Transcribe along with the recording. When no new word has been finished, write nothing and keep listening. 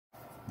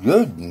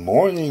Good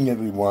morning,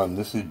 everyone.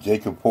 This is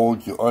Jacob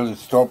Folger,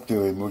 artist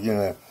sculptor, and we're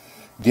gonna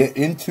get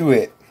into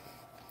it.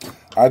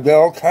 I've got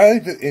all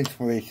kinds of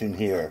inspiration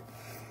here.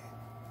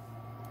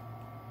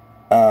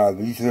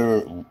 These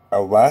are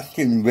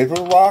Alaskan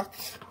river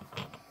rocks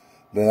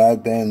that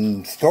I've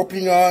been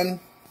sculpting on.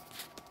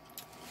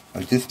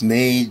 I just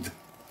made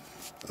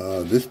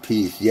this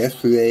piece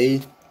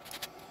yesterday.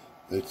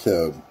 It's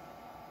a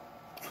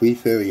tree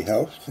fairy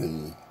house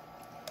and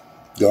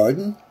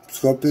garden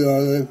sculpted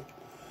on a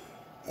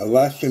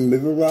Alaskan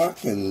river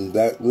rock, and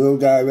that little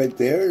guy right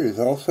there is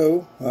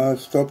also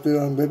sculpted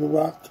on river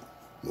rock.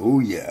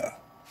 Oh yeah,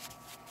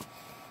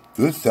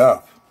 good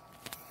stuff.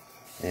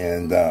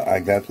 And I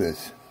got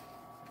this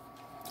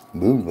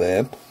mood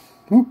lamp.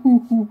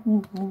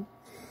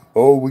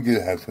 Oh, we're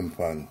gonna have some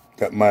fun.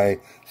 Got my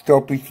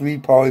Sculpey 3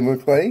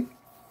 polymer clay.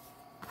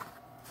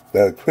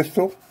 Got a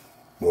crystal.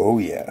 Oh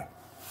yeah.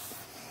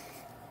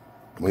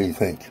 What do you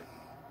think?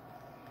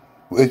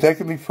 Is that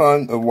gonna be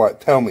fun or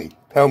what? Tell me.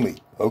 Tell me.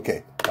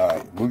 Okay.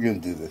 Alright, we're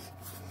going to do this.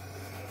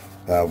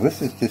 Now,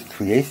 this is just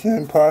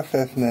creation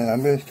process, man.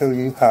 I'm going to show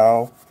you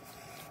how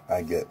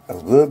I get a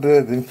little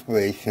bit of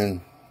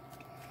inspiration,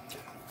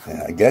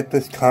 and I get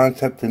this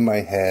concept in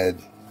my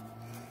head,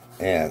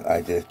 and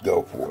I just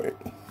go for it.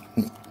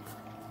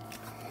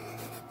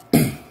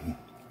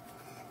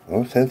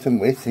 No sense in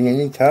wasting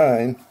any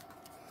time.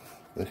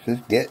 Let's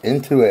just get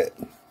into it.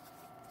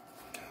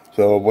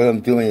 So, what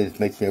I'm doing is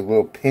making a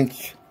little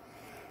pinching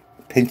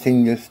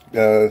this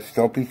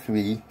Sculpey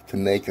 3 to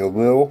make a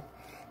little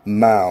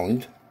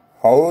mound,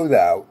 hollowed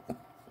out,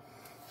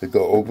 to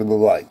go over the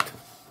light.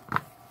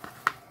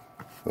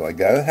 So I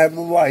gotta have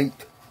the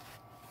light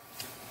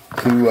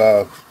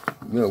to,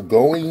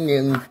 going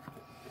and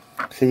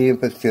see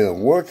if it's gonna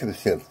work, if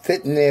it's gonna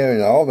fit in there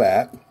and all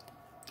that.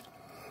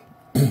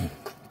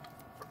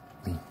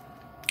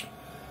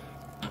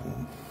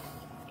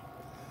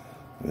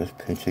 Just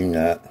pinching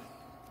that.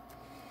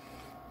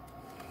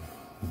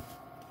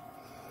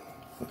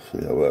 Let's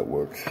see how that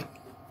works.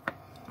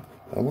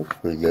 That works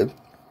pretty good.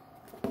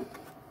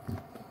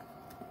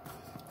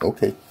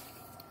 Okay.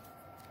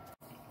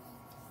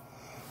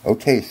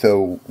 Okay,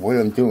 so what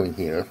I'm doing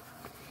here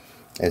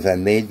is I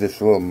made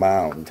this little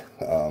mound,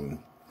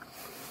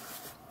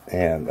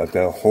 and I've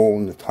got a hole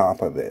in the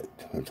top of it.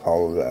 It's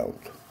hollowed out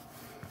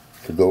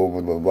to go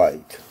over the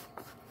light.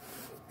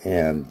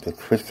 And the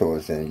crystal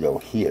is going to go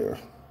here,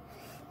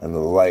 and the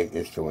light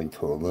is going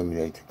to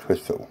illuminate the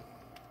crystal.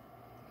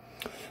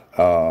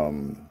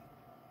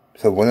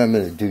 So what I'm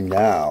going to do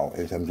now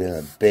is I'm going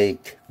to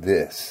bake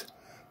this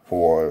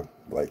for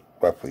like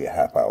roughly a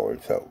half hour or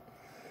so,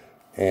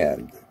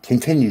 and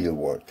continue to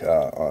work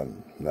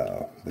on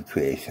the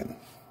creation.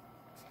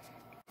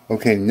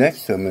 Okay,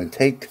 next I'm going to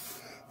take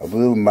a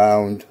little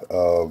mound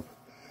of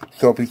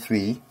Sculpey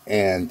 3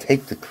 and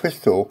take the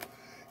crystal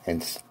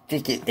and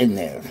stick it in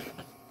there.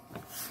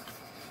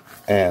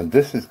 And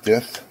this is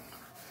just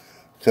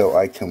so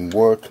I can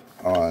work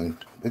on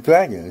the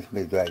dragon. It's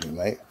a dragon,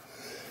 right?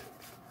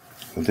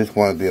 I just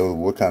want to be able to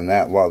work on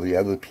that while the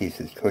other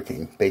piece is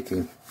cooking,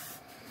 baking.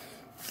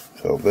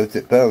 So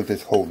that'll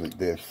just hold it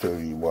there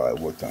sturdy while I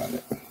work on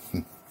it.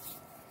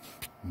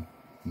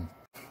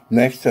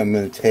 Next, I'm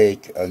going to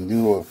take a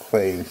newer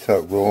clay and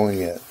start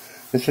rolling it.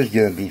 This is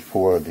going to be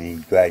for the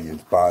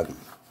dragon's body.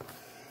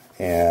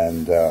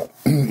 And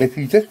if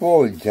you just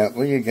roll it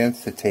gently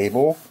against the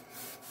table,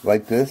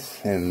 like this,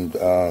 and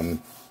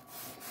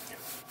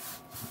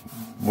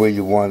where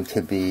you want it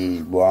to be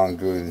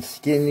longer and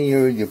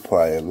skinnier, you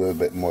apply a little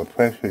bit more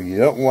pressure. You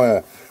don't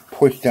want to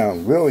push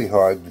down really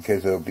hard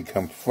because it'll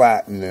become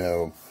flat and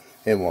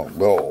it won't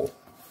roll.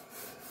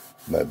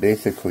 But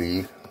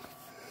basically,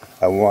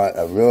 I want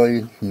a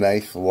really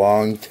nice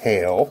long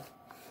tail.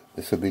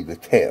 This will be the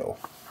tail.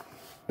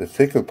 The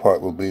thicker part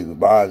will be the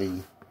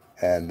body,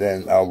 and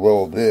then I'll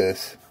roll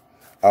this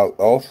out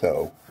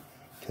also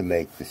to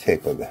make the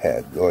shape of the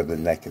head, or the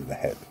neck and the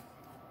head.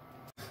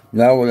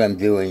 Now what I'm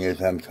doing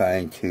is I'm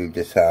trying to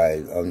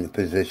decide on the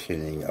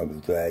positioning of the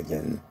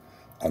dragon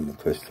on the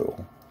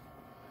crystal.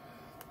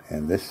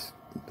 And this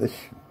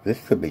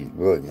could be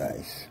really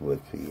nice with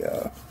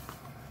the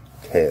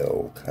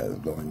tail kind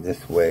of going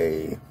this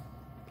way,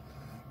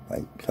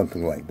 like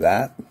something like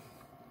that.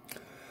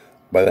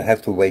 But I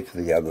have to wait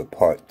for the other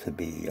part to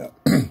be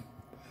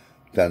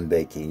done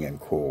baking and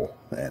cool,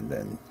 and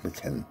then we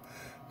can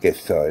get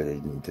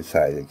started and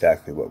decide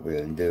exactly what we're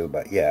going to do.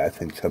 But yeah, I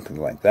think something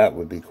like that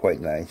would be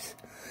quite nice.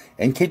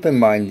 And keep in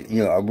mind,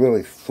 a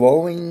really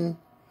flowing,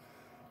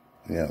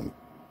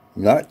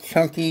 not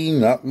chunky,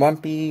 not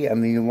lumpy. I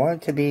mean, you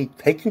want it to be,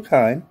 take your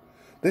time.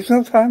 There's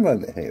no time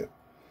limit here.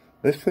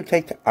 This could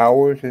take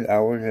hours and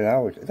hours and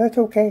hours. That's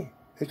okay.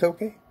 It's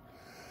okay.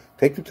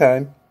 Take your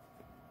time.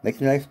 Make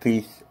a nice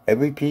piece.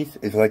 Every piece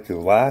is like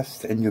your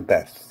last and your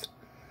best.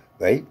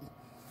 Right?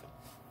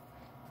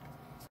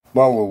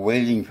 While we're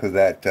waiting for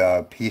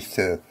that piece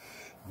to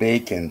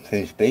bake and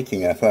finish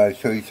baking, I thought I'd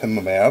show you some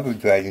of my other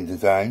dragon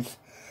designs.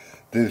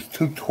 There's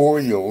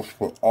tutorials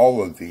for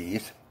all of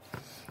these.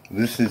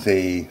 This is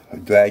a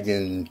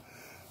dragon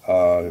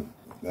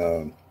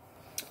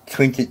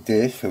trinket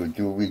dish or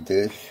jewelry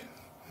dish.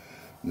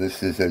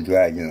 This is a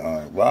dragon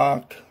on a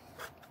rock.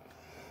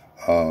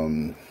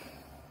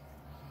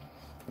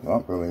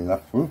 Not really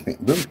enough room here.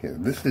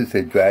 This is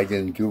a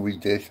dragon jewelry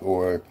dish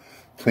or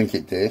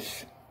trinket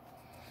dish.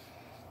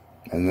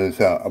 And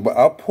there's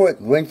I'll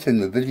put links in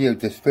the video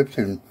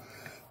description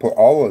for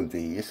all of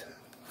these.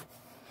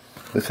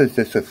 This is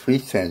just a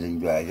freestanding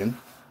dragon.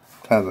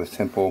 Kind of a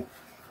simple,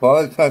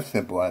 well, it's not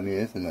simple. I mean,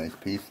 it's a nice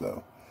piece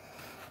though.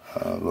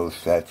 A little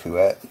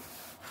statuette.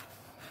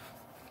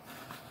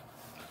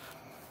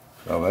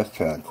 Oh, that's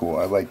kind of cool.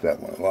 I like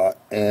that one a lot.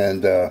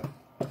 And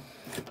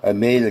I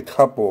made a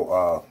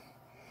couple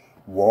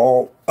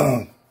wall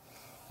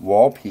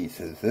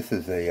pieces. This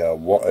is a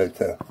wall.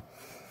 It's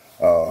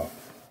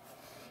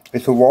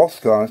a wall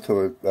sconce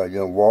or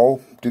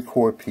wall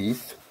decor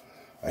piece.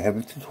 I have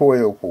a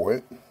tutorial for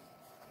it.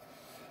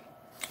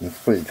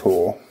 It's pretty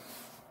cool.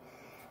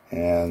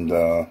 And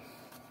goes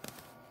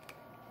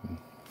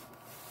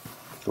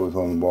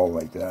on the wall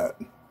like that.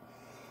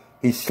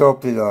 He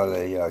sculpted on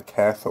a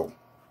castle,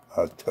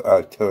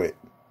 turret,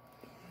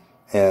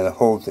 and it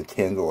holds a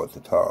candle at the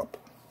top.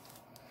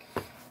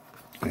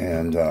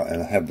 And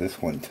I have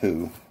this one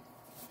too.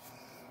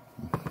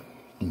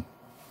 He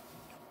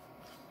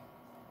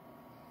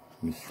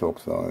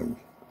sculpts on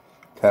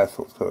a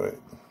castle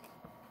turret.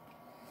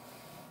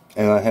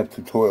 And I have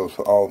tutorials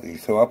for all of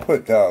these. So I'll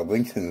put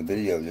links in the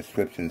video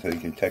description so you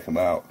can check them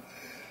out.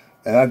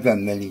 And I've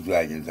done many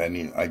dragons. I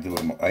mean, I do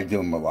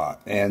them a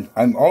lot. And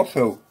I'm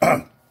also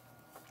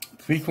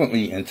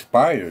frequently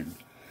inspired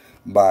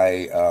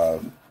by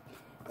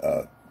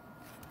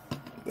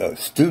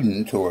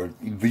students or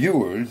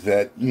viewers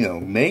that,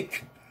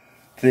 make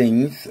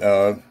things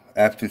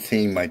after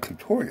seeing my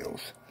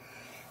tutorials.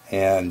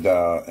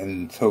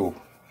 And so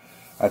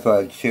I thought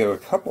I'd share a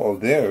couple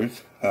of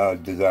theirs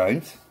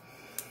designs.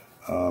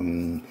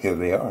 Here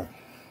they are.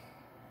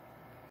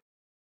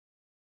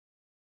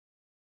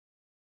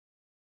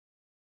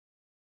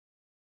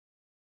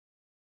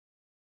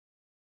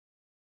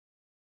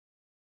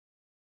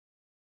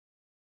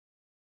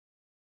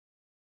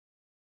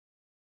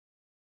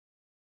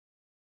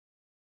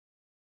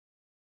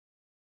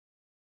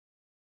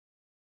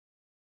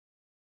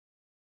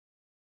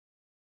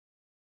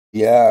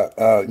 Yeah,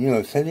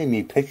 sending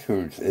me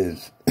pictures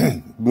is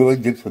really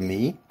good for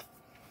me,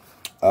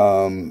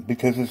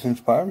 because it's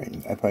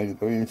inspiring. I find it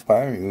very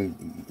inspiring.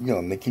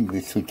 Making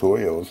these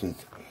tutorials is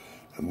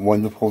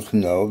wonderful to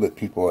know that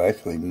people are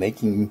actually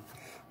making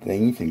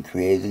things and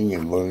creating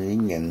and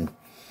learning, and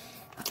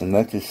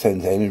that just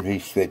sends energy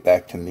straight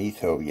back to me.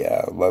 So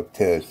yeah, I'd love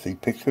to see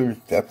pictures.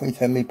 Definitely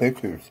send me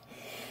pictures.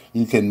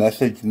 You can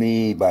message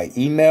me by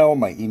email.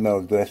 My email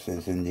address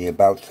is in the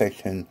About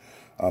section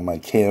on my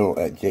channel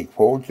at Jake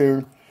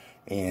Folger,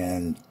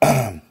 and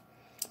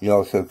you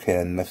also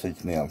can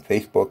message me on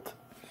Facebook,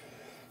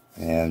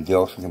 and you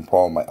also can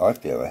follow my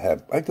art there.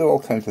 I do all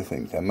kinds of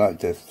things. I'm not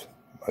just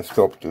a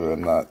sculptor.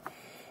 I'm not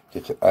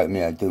just, I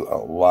do a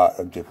lot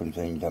of different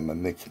things. I'm a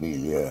mixed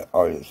media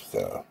artist,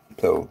 and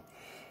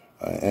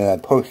I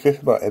post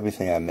just about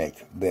everything I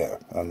make there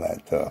on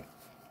that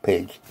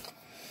page.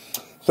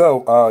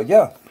 So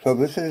yeah, so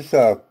this is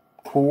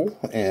cool,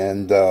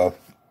 and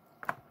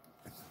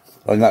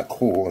well, not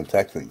cool, it's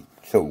actually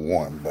so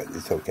warm, but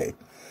it's okay.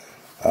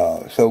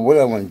 So what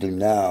I want to do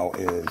now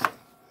is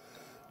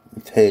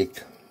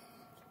take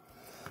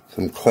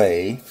some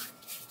clay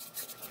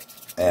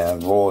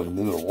and roll a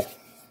noodle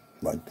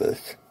like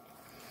this,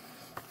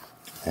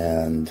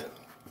 and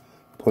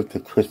put the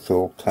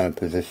crystal, kind of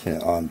position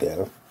it on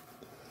there,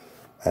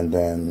 and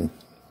then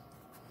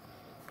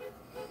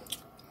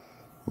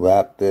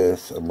wrap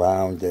this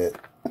around it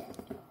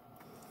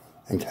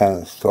and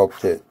kind of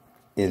sculpt it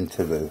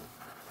into the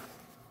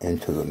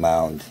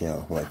mound,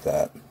 like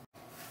that.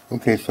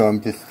 Okay, so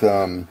I'm just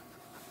kind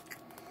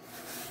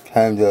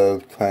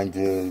of trying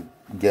to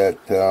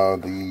get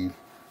the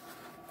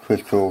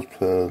crystal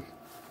to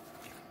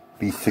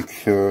be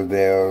secure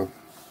there,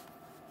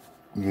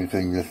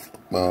 using this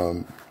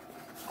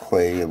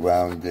clay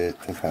around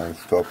it to kind of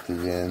sculpt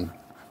it in.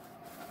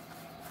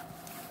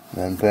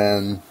 And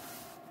then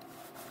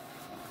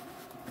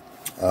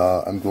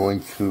I'm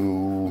going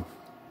to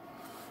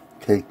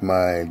take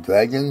my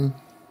dragon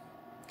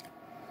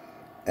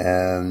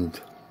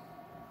and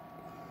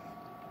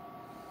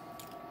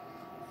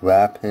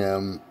wrap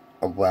him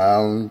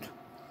around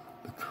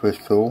the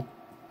crystal,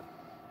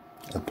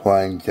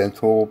 applying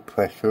gentle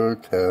pressure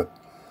to,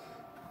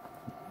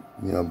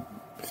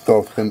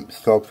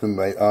 sculpt him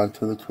right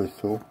onto the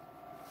crystal.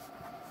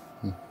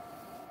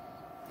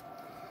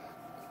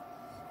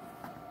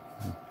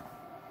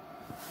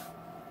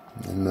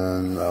 And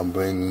then I'll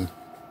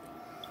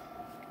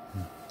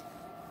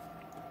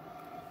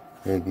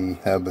maybe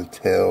have the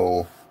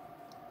tail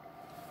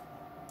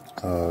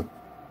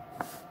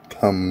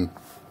come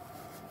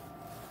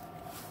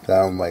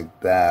down like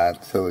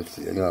that, so it's,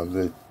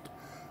 the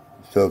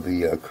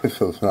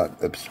crystal's not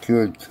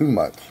obscured too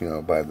much,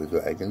 by the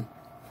dragon.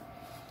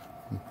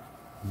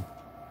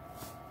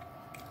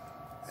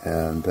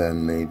 And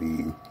then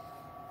maybe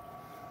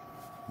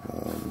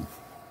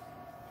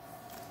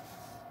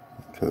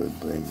So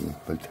bring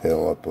the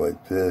tail up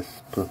like this,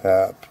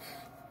 perhaps.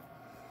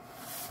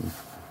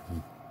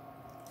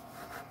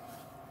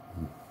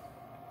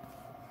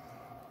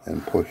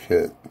 And push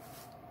it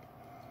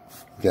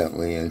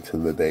gently into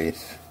the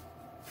base.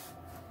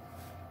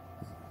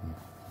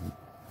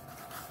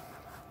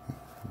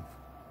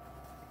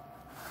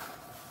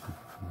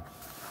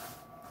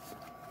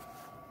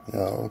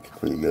 Yeah, it looks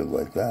pretty good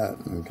like that.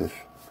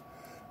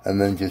 And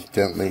then just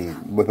gently,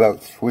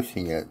 without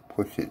squishing it,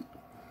 push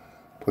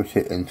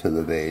it into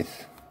the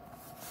base.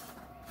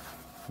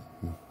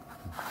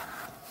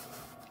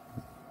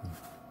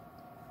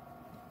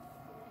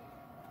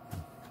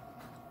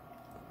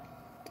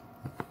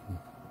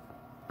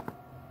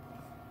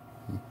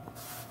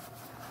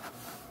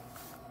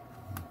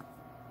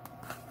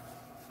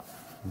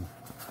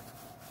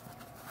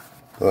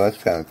 So that's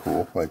kind of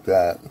cool, like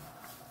that.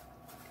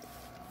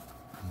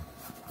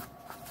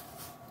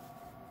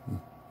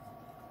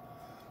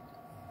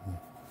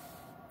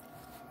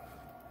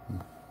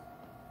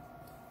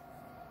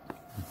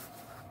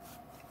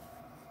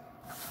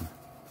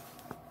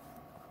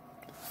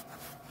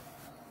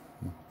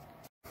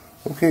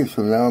 Okay,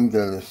 so now I'm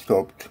going to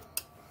sculpt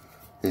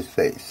his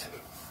face,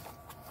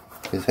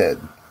 his head.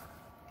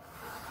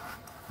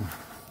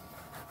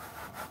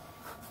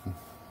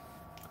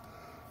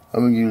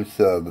 I'm going to use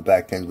the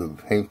back end of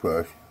the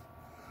paintbrush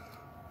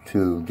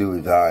to do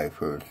his eye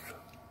first.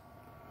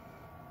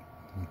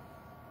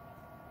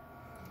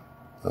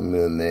 I'm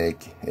going to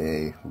make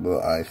a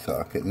little eye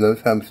socket.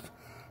 Notice I'm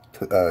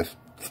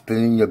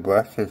spinning the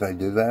brush as I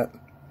do that.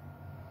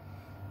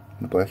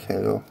 The brush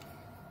handle.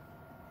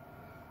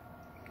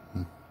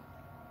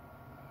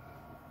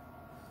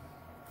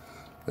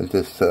 It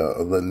just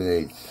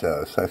eliminates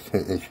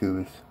suction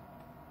issues.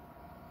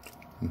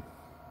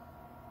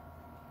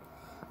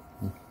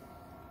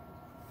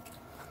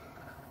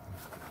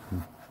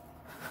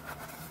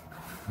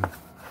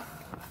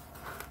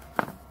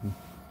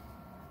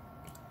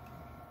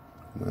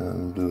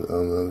 And do it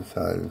on the other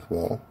side as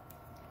well.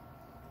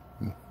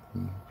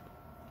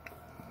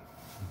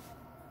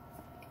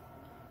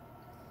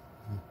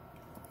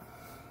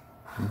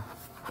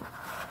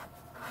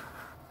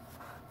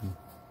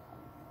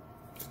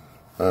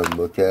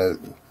 Look at it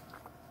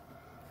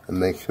and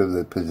make sure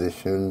they're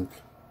positioned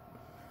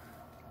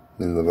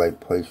in the right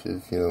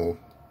places, you know,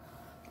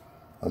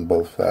 on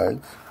both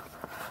sides.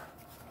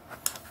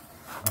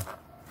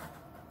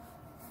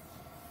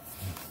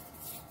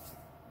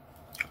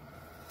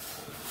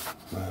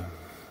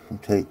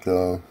 Take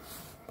a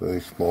very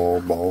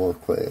small ball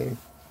of clay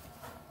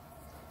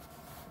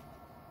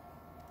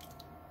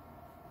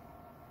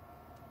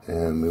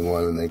and we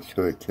want to make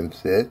sure it can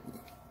fit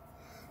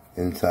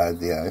inside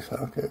the eye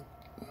socket.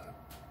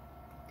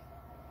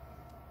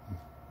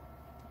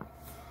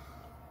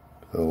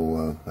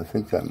 So I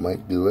think that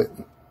might do it.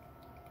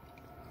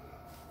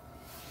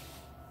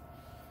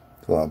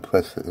 So I'll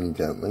press it in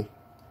gently.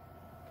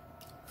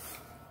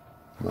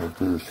 I'll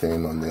do the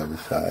same on the other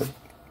side.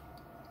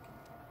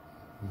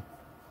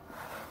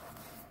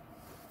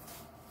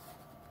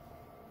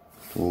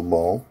 Little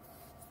ball.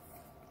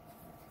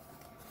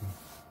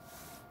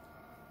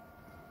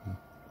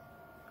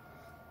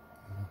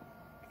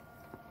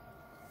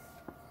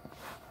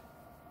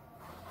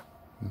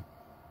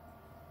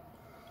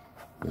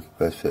 Just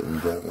press it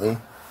in gently,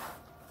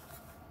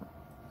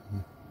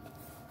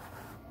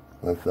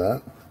 like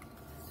that.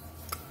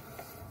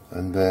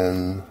 And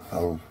then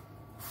I'll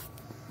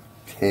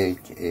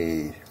take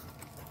a,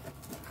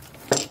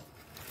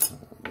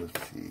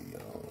 let's see,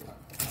 I'll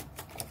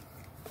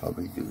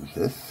probably use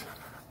this,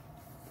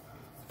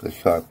 the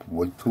sharp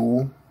wood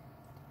tool.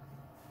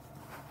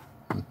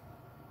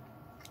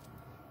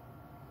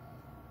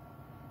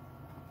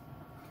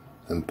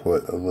 And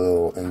put a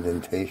little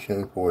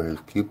indentation for his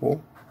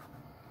pupil,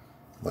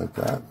 like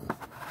that.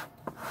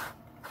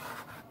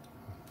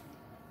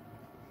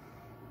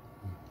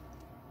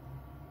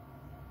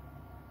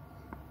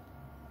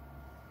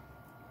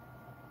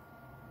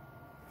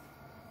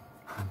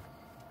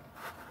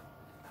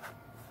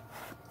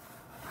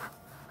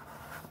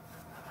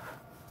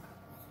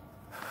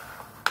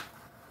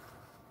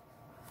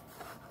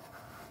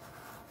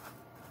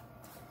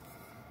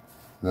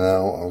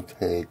 Now I'll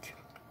take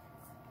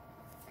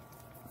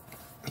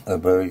a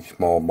very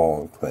small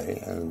ball of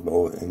clay and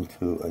roll it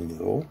into a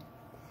needle,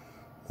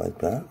 like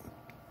that.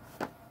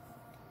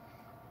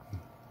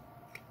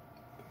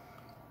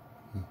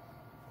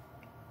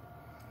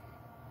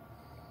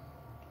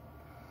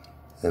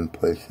 And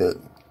place it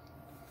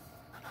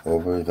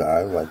over his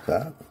eye, like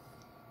that.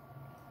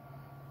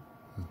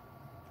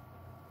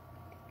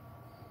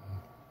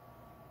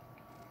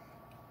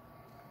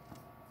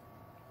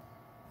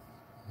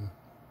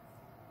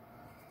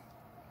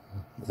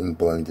 And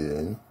blend it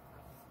in.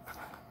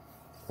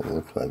 It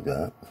looks like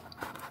that.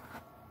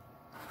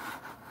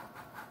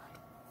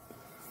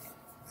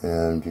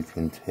 And you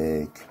can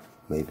take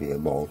maybe a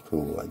ball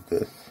tool like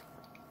this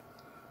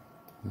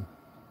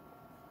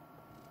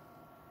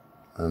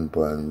and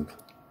blend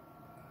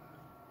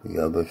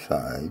the other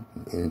side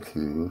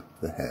into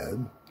the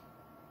head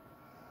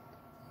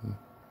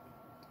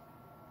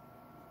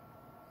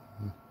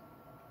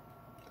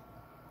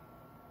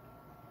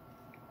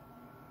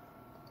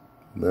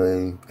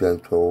Very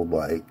gentle,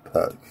 light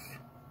touch.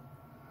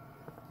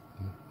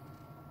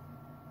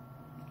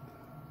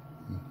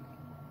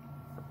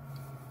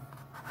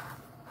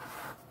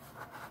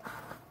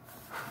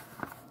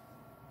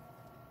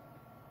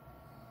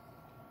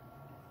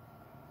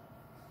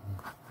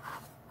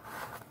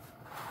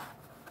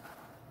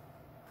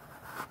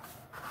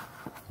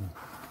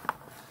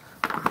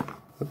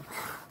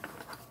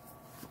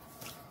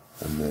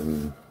 And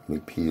then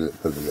repeat it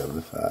for the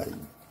other side.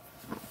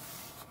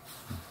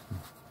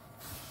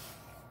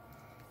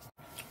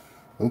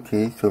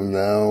 Okay, so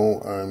now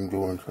I'm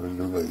going to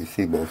let you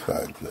see both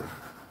sides then.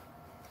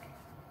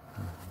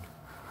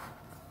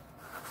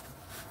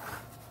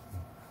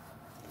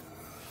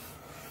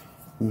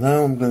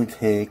 Now I'm going to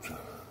take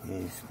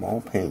a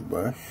small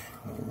paintbrush,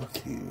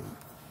 let's see,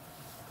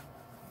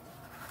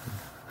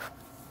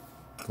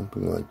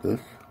 something like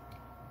this,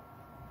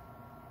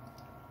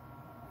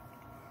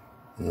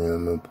 and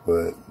I'm going to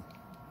put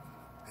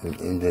an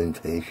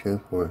indentation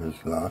for his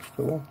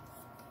nostril.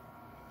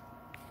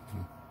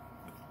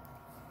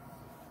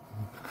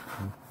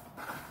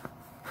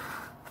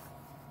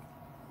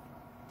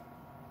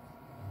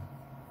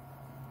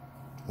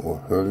 Or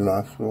her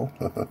nostril.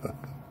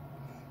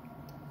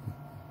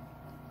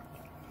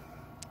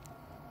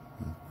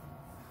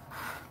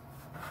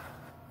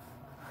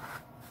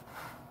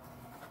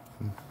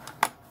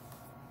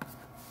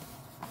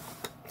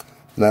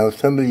 Now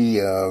somebody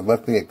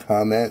left me a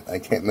comment, I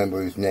can't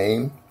remember his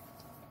name,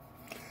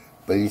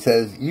 but he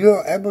says, you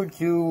don't ever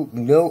do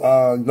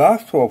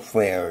nostril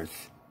flares.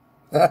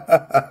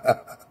 I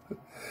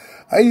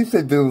used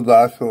to do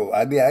I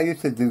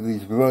used to do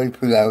these really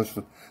pronounced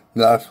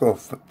nostril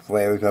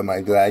flares on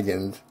my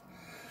dragons.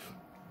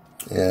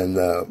 And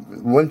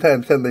one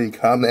time somebody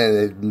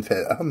commented and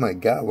said, oh my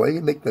God, why do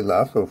you make the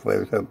nostril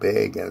flares so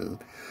big? And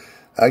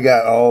I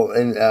got all,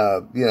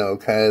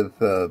 kind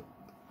of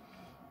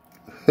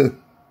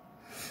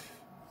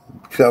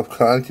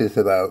self-conscious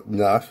about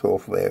nostril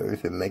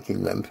flares and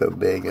making them so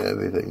big and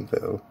everything,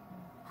 so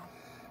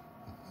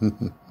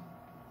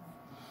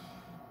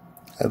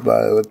I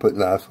thought I would put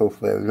nostril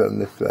flares on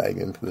this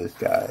dragon for this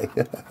guy.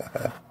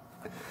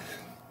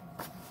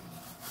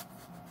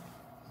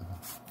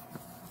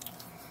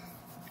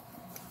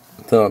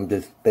 So I'm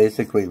just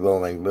basically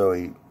rolling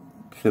really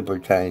super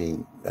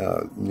tiny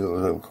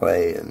noodles of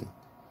clay and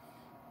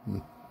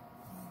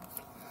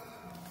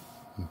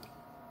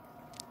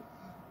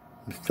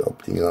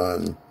sculpting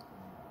on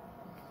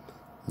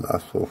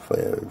nostril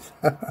flares.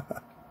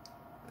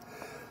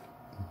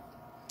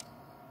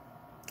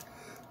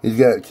 She's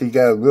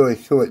got a really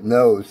short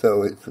nose,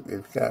 so it's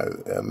kind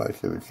of, I'm not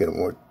sure it's gonna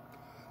work.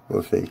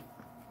 We'll see.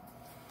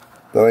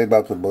 Sorry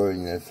about the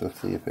blurriness. Let's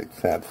see if it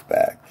snaps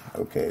back.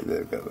 Okay,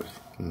 there it goes.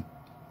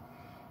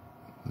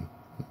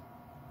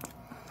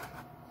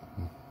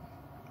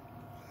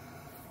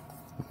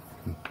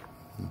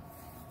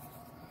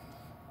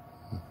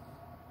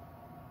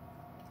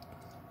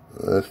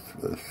 That's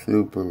a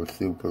super,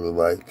 super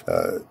light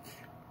touch.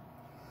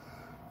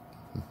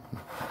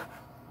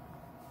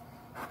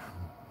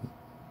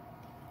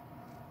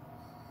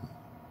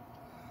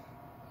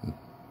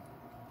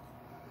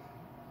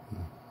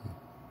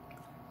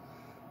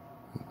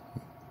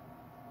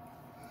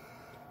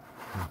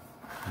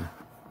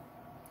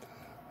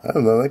 I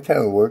don't know, that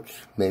kind of works,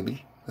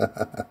 maybe.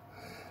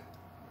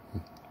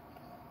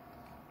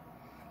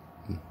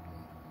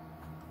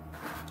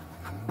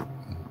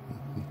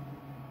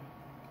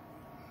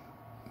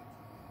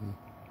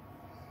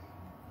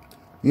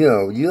 You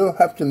know, you don't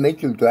have to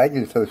make your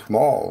dragon so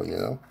small, you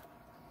know.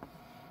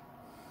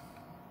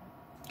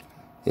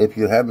 If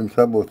you're having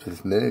trouble with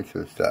this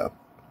miniature stuff.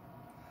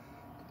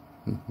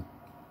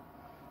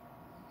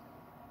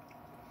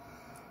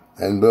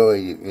 And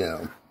really, you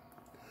know,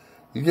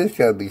 you just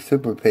gotta be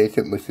super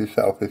patient with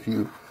yourself.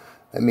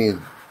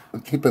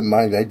 Keep in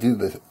mind, I do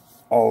this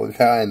all the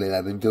time, and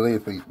I've been doing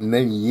it for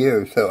many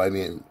years, so,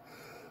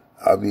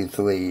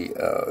 obviously,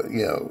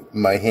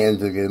 my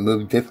hands are gonna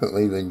move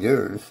differently than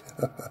yours.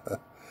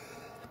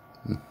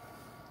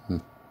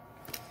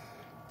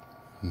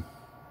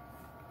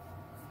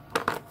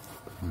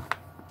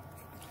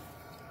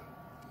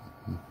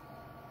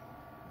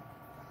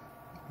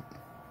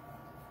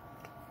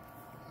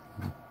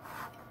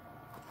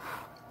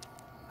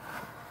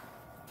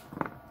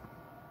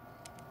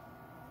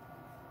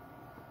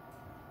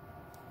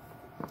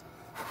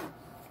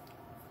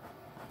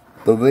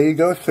 But there you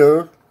go,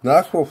 sir.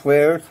 Nostril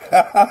flares.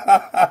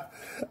 I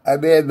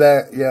mean,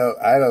 that,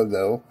 I don't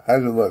know.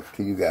 How's it look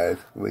to you guys?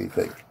 What do you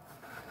think?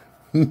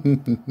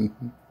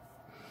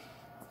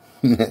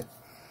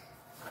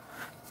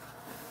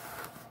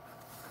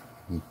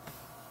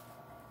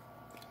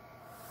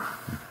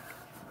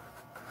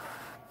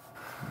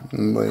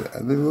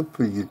 They look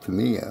pretty good to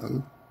me.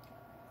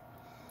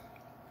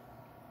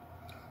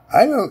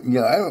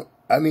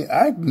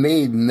 I've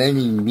made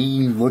many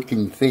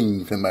mean-looking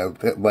things in my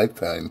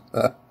lifetime.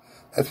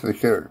 That's for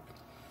sure.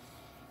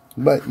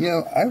 But,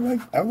 I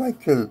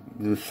like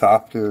the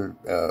softer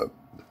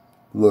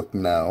look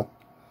now.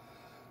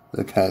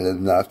 The kind of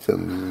not so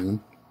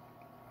mean.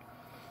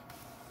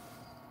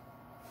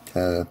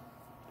 kind of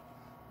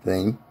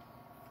thing.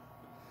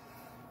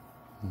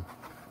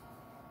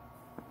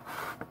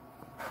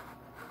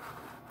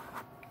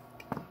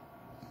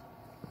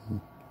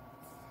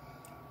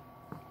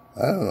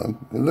 I don't know.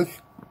 It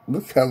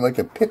looks kind of like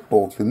a pit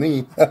bull to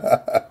me.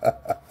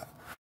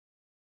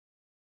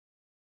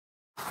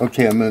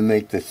 Okay, I'm going to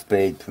make the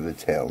spade for the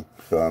tail.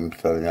 So I'm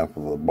starting off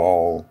with a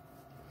ball.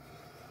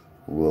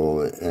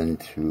 Roll it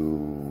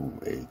into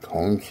a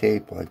cone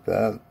shape like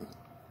that.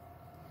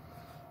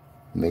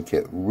 Make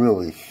it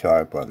really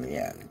sharp on the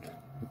end.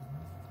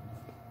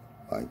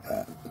 Like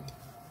that.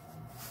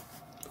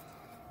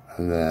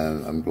 And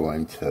then I'm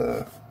going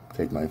to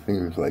take my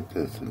fingers like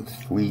this and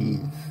squeeze,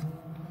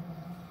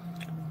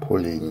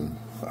 putting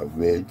a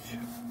ridge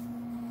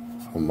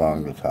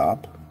along the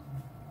top.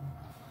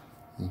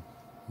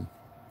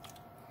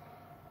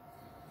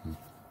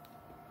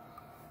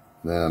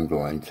 Then I'm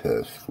going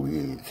to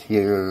squeeze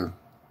here,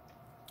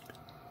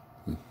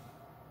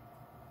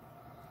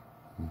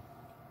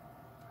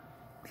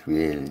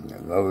 creating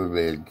another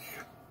ridge,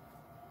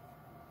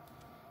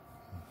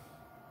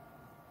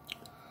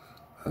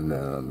 and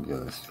then I'm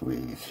going to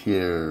squeeze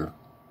here,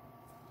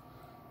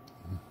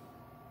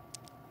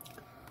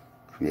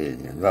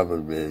 creating another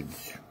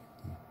ridge,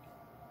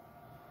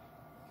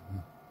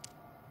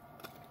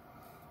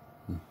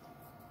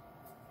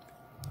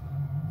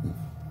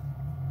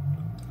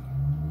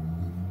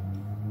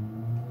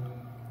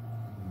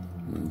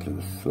 and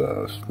just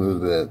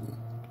smooth it,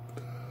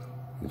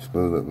 and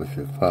smooth it with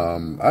your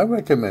thumb. I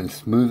recommend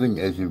smoothing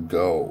as you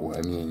go.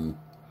 I mean,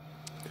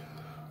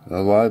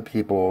 a lot of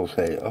people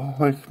say,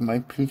 oh, my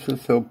piece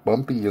is so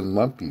bumpy and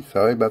lumpy.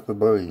 Sorry about the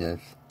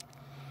blurriness.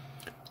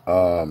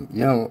 You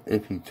know,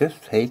 if you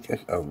just take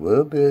a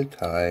little bit of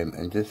time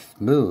and just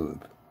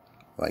smooth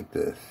like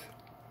this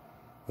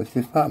with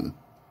your thumb,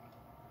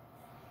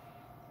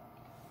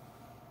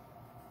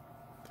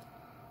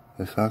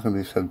 it's not going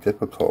to be so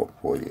difficult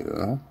for you, you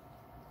know?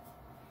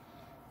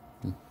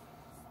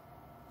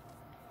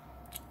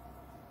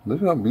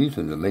 There's no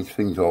reason to make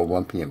things all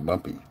lumpy and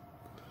bumpy.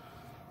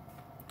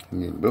 I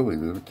mean, really,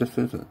 it just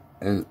isn't.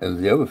 And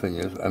the other thing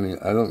is, I mean,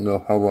 I don't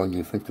know how long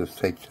you think this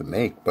takes to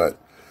make, but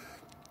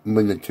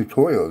when the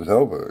tutorial is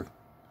over,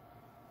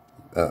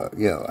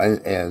 you know,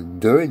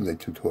 and during the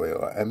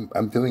tutorial,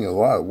 I'm doing a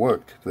lot of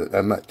work that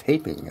I'm not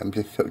taping. I'm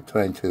just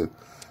trying to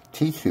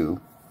teach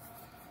you.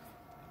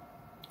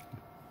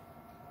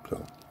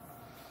 So,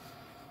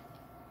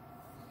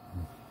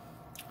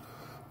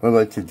 what I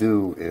like to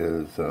do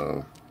is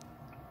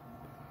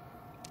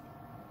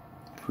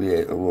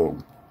create a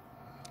little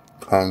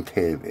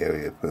concave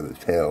area for the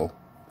tail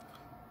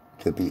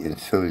to be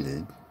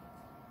inserted.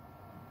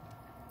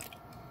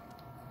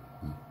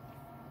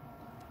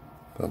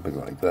 Something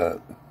like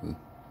that.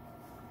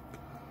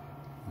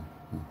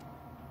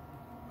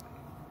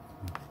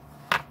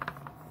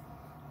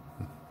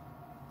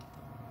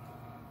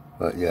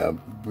 But yeah,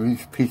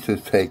 these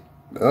pieces take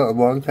a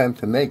long time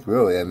to make,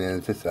 really. I mean,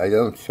 it's just, I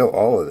don't show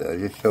all of it. I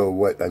just show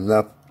what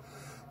enough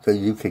so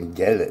you can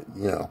get it,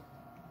 you know.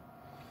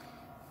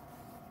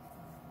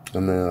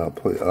 And then I'll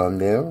put it on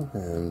there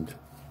and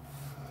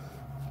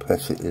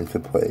press it into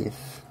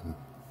place.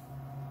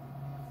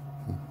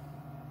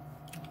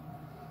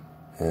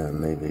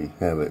 And maybe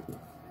have it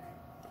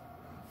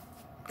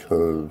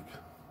curved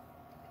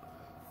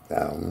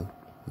down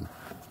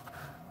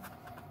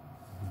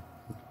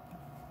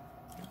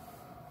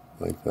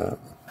like that.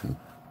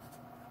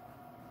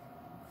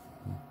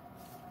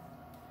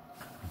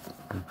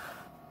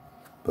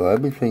 So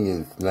everything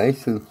is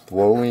nice and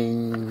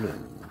flowing,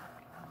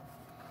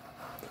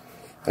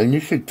 and you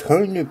should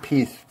turn your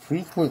piece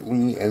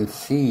frequently and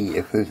see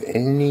if there's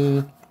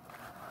any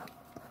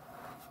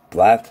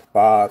black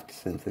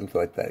spots and things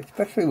like that,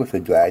 especially with the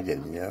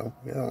dragon, you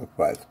know,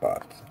 black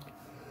spots.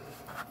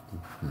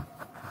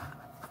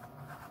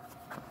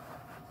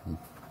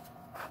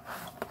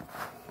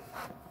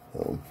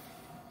 So,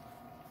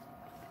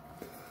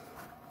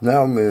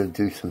 now I'm going to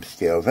do some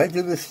scales. I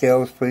do the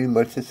scales pretty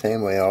much the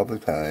same way all the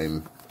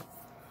time.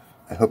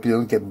 I hope you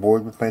don't get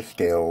bored with my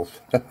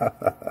scales.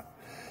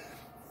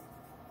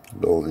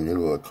 Build a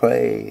little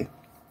clay.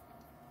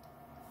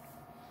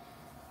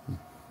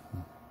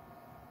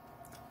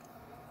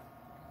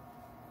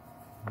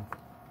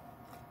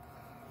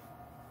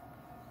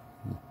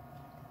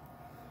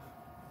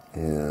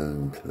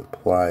 And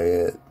apply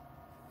it.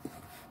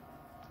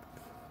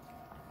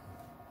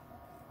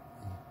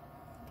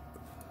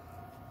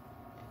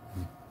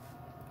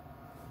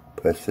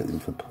 Press it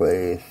into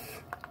place.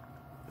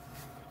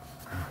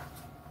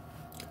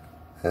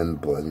 And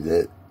blend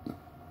it.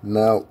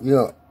 Now, you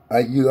know,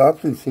 you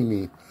often see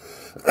me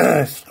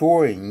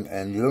scoring,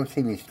 and you don't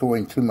see me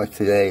scoring too much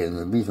today, and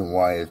the reason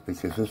why is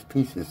because this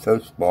piece is so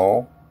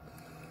small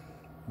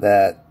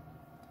that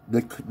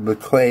the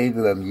clay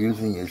that I'm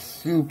using is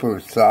super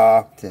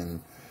soft,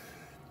 and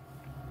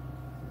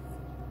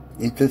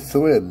it just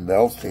sort of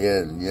melts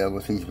in, you know,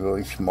 with these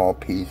really small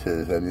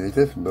pieces. I mean, it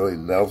just really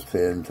melts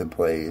into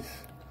place.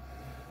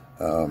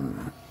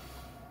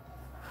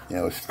 You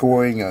know,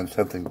 scoring on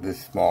something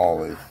this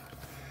small is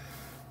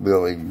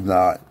really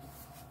not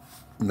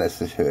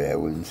necessary, I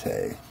wouldn't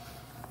say.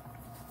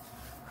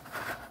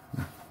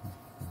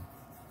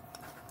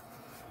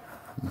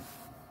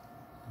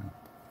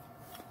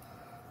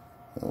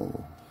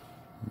 Oh,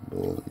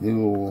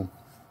 little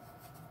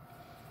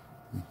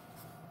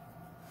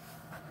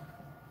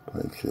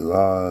place it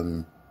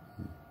on.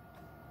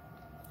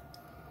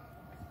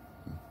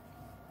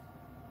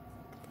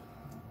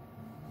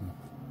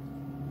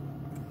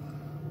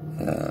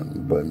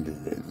 And blend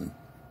it in.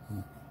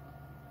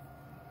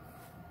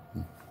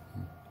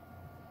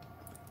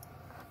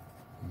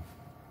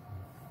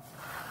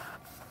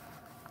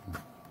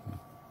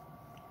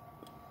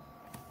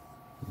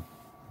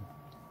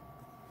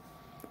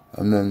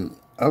 And then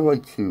I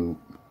like to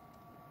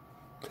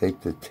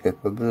take the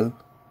tip of the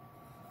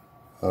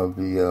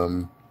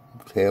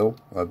tail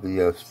of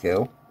the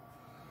scale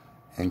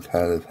and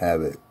kind of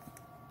have it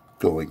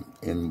going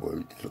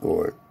inwards,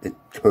 or it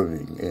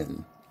turning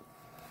in.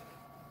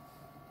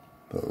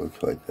 So it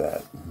looks like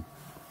that.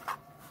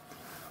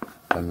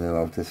 And then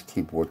I'll just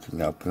keep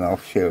working up, and I'll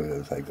share it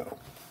as I go.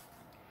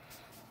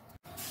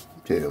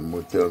 Okay, I'm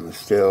working on the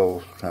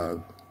scale,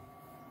 kind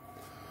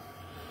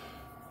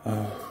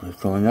of it's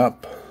going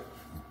up.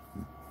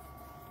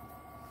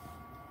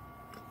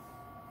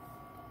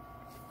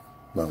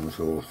 That was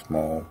a little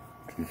small,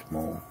 too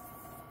small.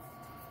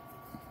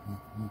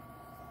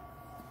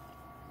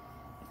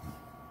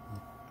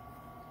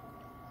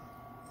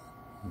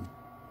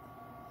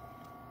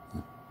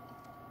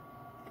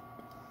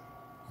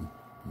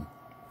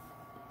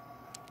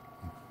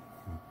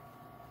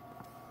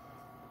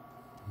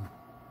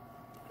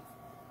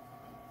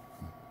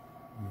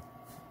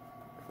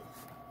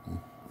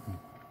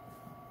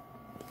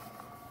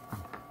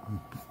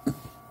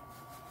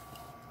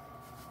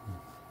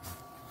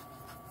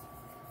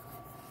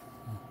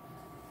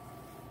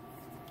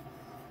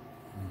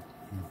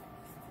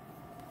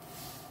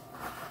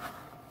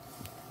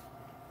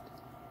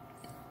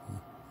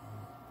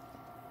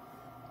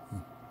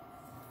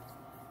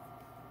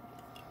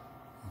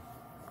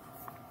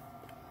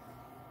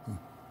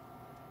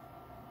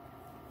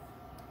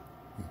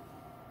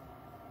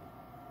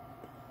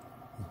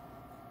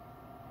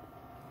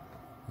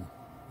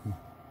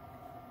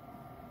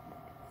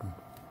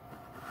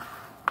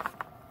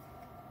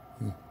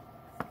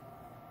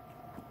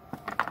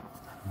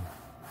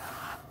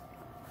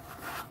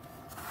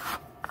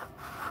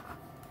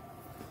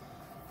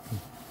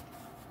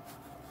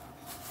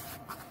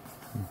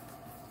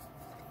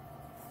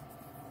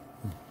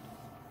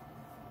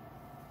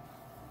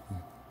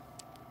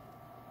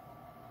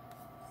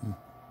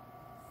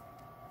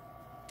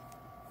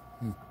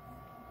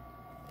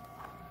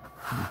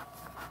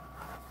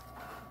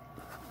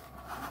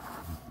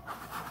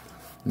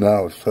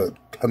 Now start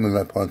coming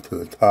up onto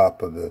the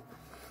top of the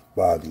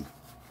body.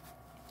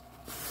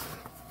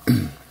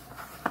 And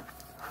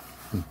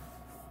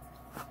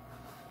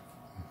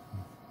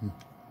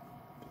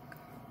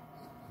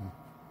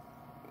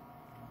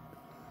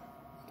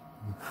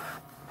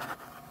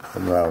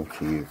now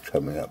she's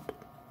coming up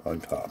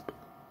on top.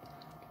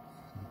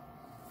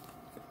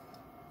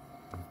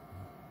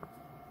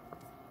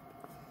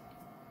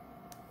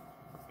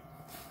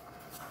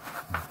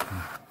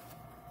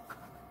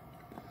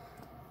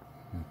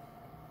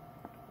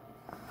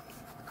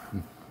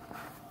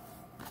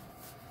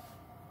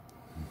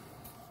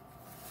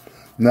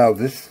 Now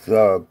this,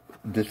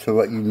 just to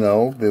let you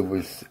know, there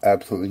was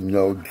absolutely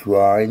no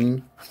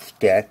drawing,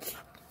 sketch,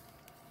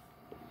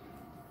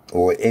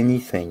 or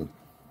anything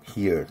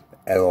here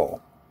at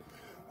all.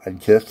 I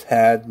just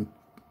had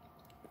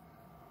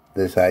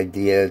this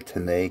idea to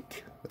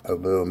make a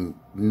little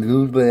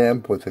nude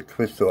lamp with a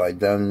crystal. I'd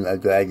done a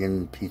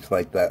dragon piece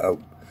like that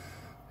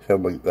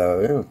several, I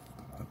don't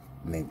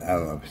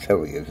know,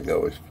 several years ago.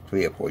 It was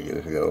 3 or 4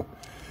 years ago.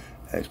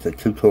 And it's a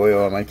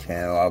tutorial on my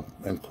channel. I'll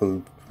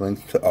include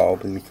links to all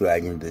these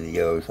dragon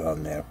videos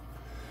on there.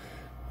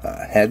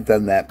 I had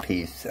done that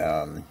piece,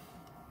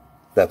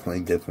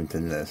 definitely different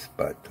than this,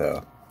 but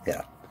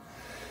yeah.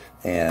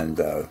 And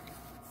I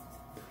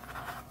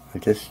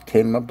just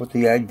came up with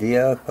the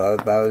idea,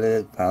 thought about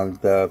it,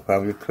 found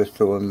a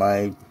crystal in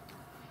my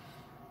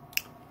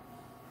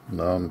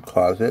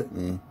closet,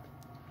 and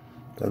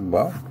said,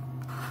 well,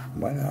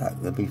 why not?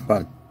 It'll be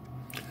fun.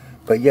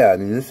 But yeah, I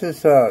mean, this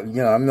is,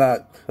 you know, I'm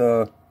not,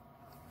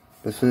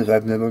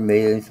 I've never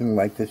made anything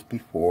like this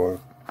before.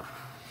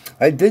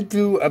 I did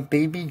do a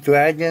baby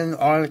dragon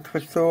on a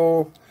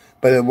crystal,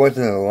 but it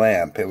wasn't a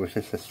lamp, it was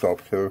just a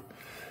sculpture,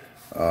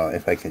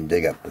 if I can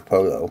dig up the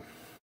photo.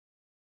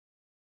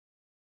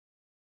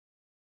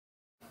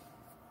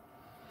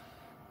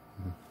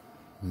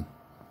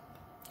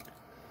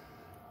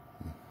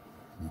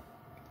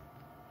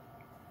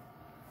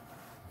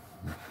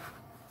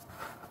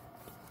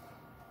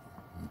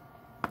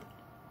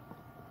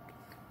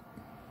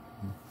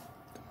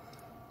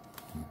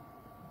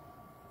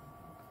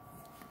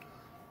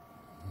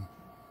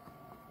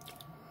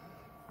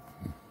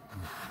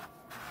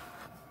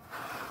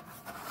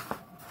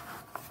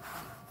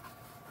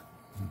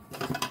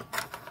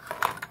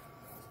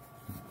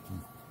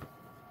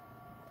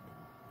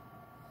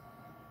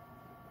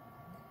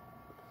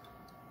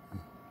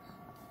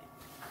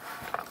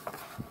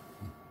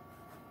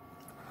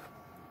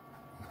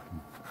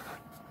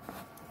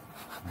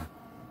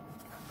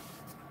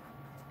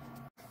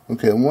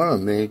 Okay, I want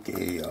to make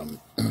a,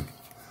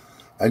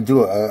 I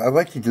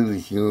like to do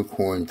these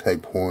unicorn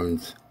type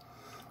horns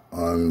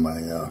on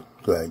my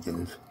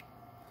dragons.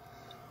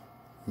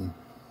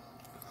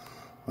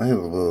 I have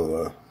a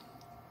little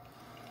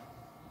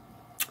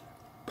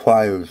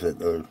pliers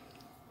that are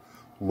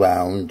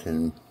round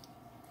and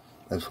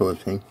that sort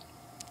of thing.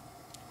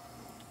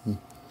 And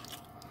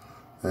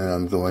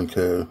I'm going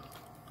to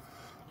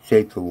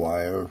shape the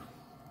wire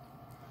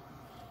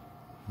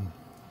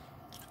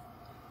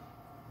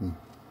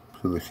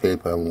to the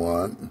shape I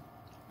want.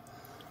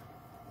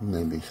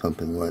 Maybe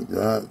something like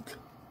that.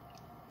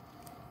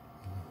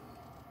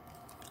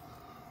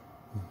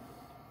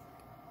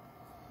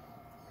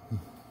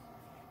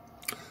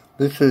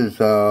 This is,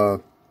 I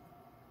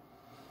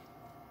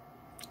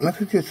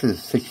think this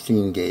is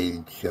 16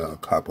 gauge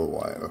copper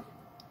wire.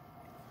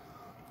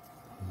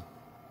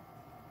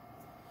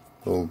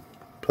 So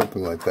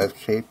something like that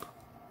shape.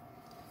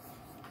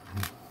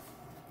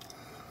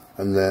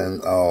 And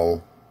then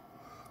I'll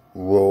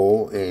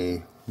roll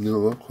a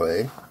needle of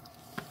clay.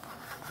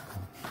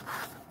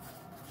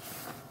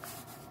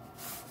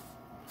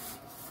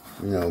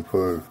 You know,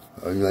 for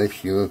a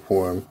nice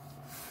uniform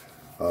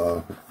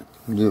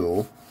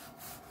noodle,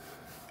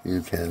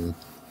 you can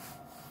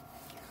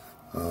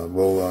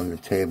roll on the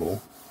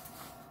table,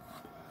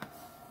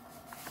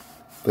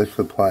 just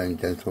applying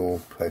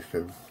gentle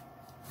pressure.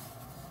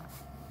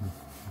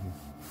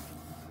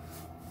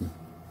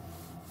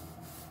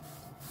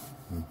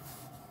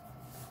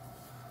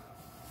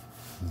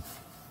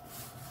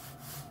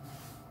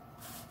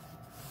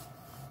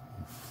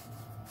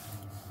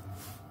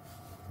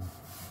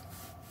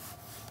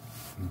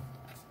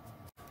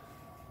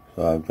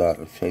 So I've got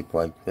a shape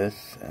like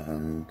this,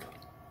 and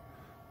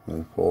I'm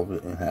going to fold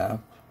it in half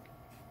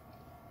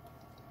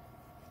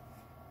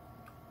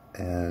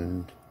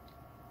and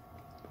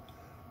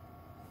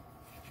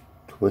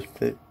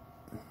twist it.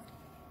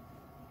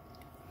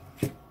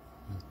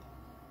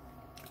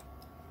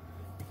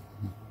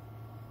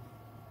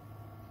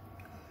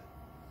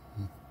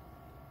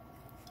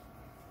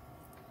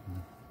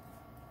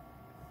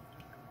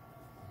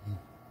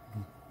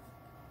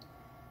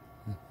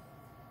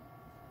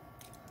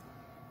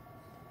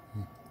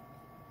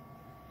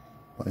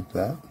 Like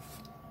that.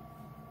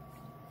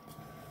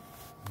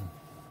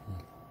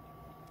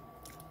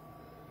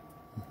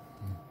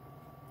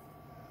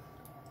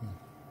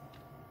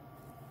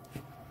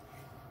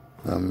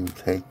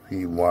 Take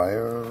the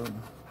wire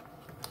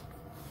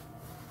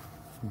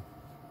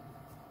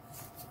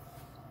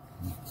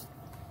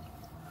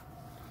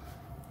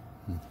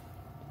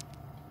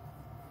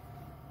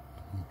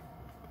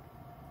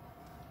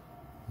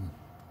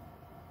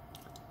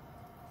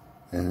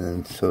and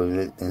insert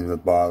it in the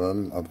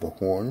bottom of the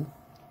horn.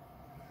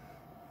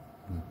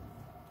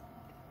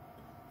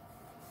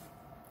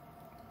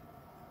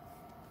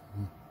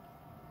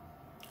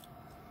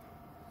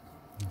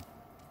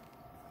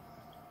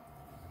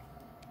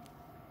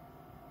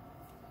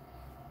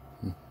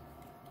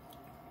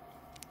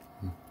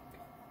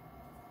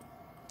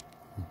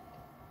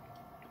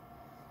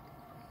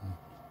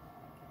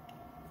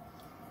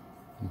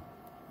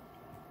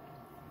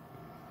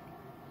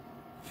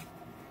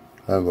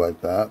 Kind of like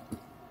that.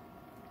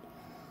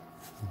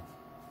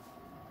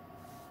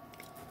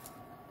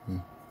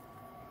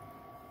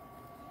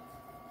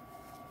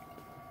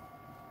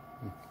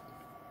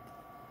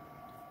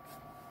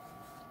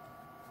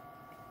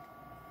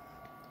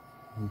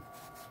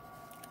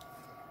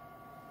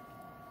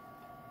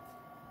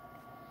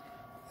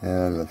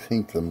 And I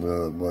think what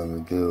I'm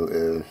going to do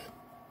is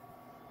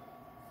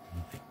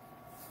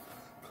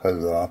cut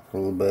it off a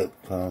little bit.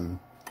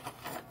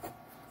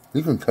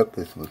 You can cut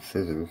this with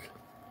scissors.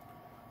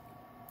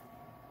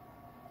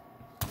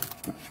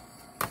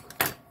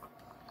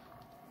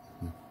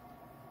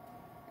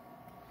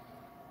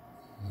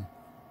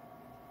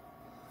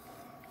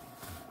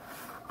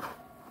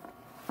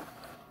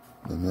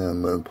 And then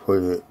I'm going to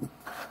put it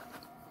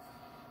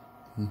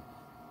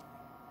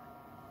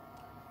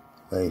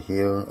right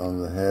here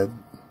on the head.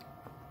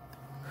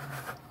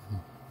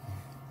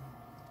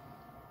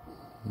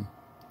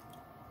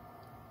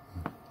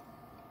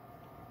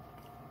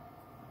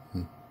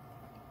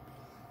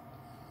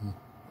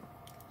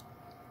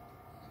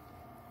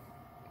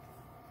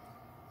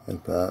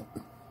 Like that.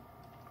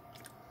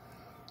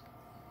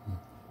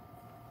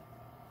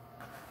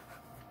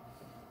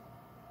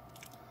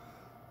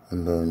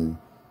 And then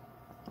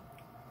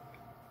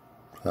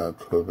kind of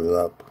curve it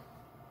up.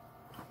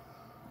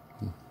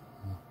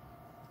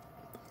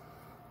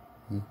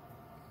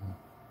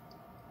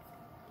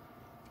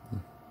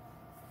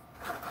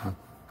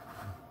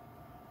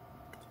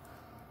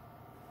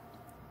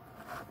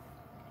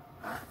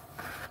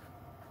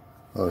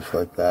 Oh, it's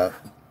like that.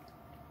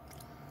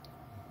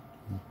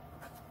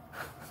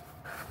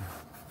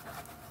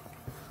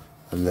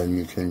 And then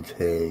you can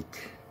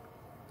take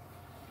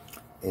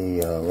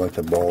a like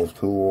a ball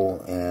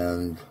tool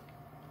and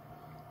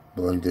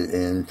blend it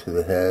into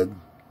the head.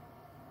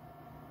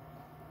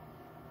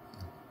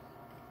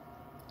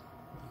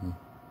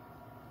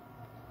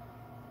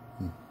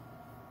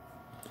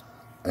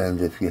 And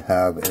if you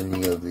have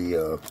any of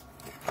the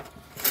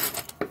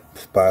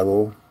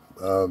spiral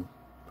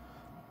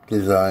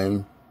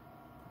design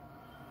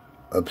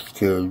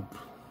obscured,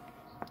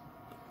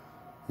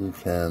 you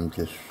can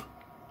just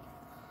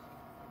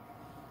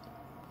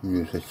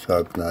use a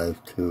sharp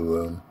knife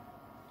to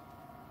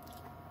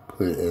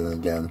put it in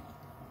again,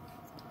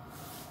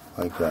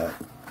 like that.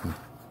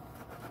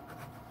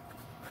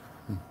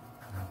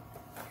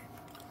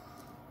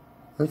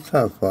 That's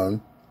kind of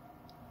fun.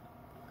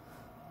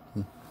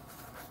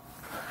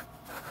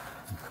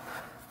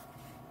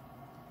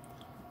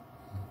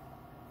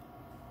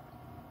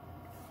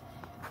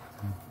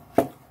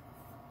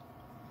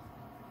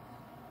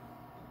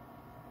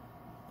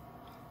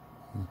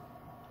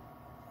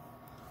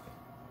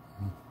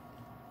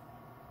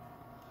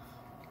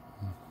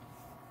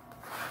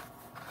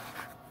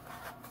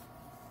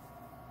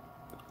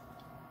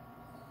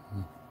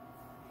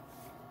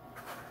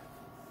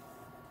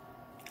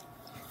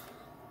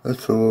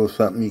 That's a little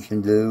something you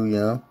can do, you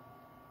know.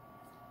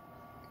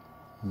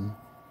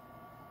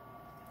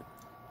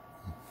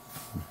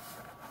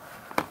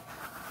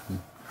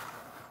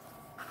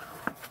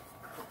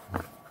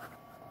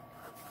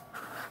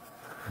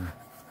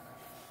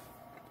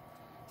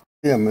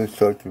 Yeah, I'm going to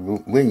start the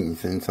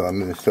wings, and so I'm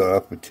going to start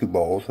off with 2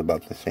 balls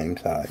about the same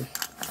size.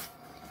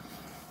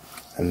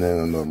 And then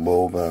I'm going to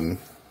roll them.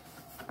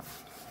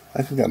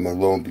 I think I'm going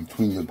to roll them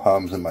between the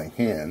palms of my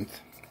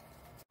hands.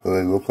 So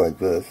they look like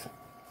this.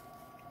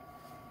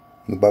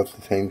 About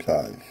the same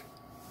size.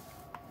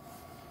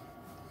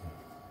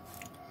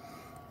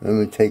 I'm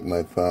going to take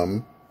my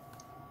thumb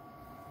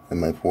and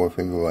my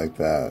forefinger like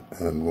that,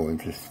 and I'm going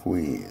to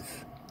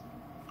squeeze.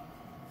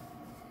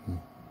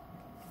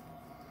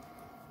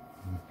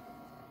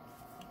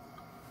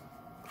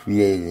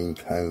 Creating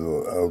kind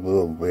of a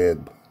little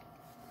rib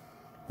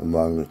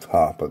along the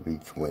top of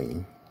each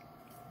wing.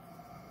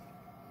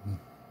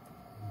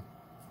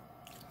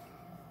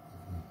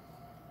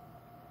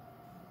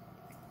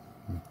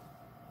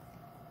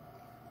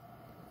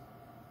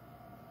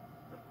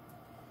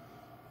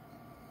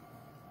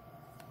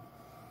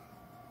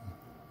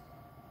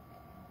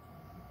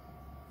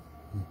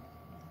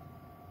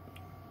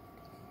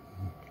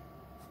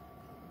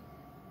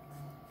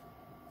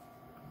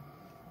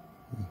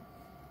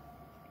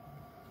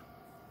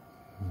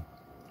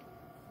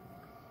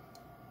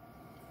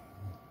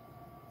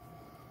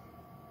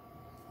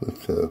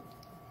 Just to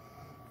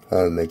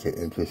kind of make it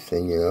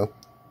interesting, you know.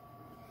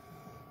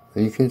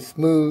 And you can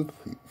smooth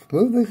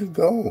as you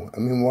go. I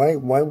mean,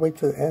 why wait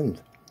to the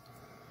end?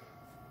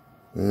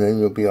 And then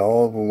you'll be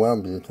all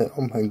overwhelmed and say,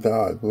 oh my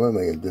God, what am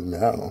I going to do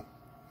now?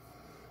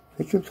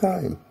 Take your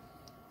time.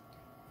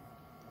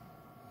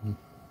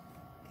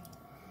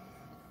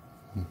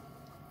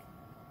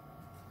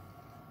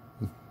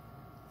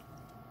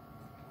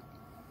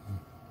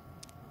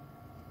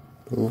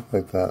 Look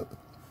like that.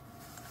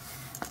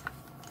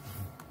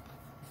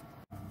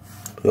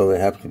 So they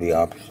have to be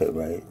opposite,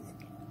 right?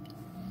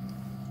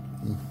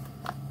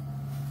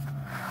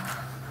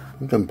 I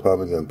think I'm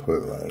probably going to put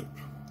it like,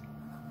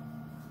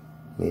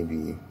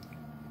 maybe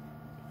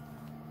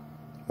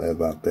right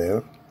about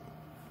there.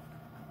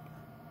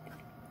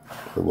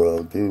 So what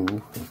I'll do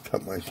is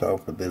cut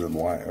myself a bit of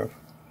wire.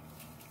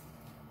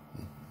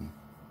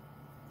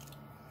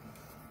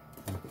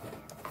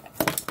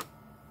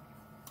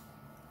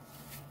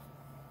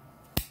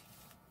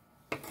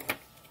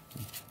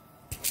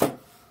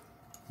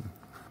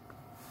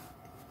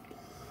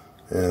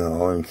 And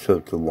I'll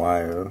insert the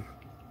wire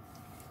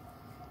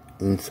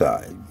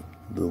inside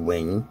the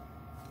wing.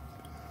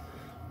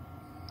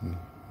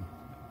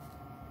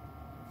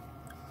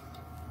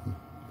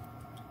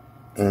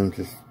 And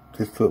just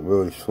do it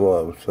really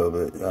slow so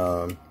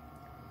that,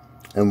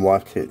 and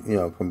watch it, you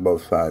know, from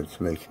both sides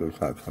to make sure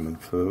it's not coming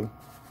through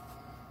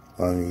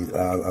on the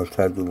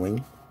outside the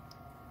wing.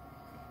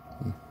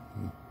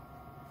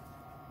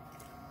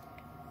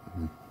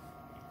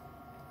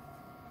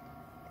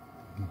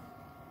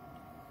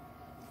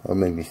 Or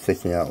maybe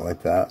sticking out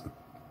like that.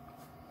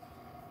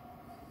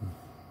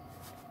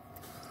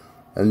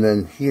 And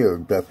then here,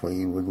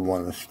 definitely you would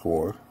want to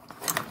score.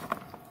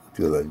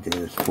 Good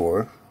idea to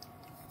score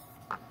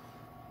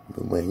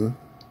the wing.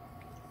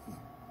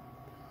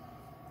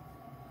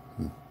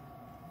 And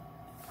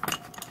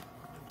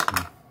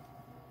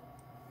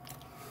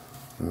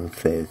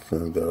let's say it's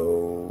going to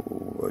go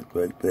like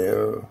right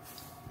there.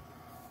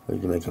 We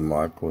can make a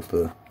mark with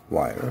the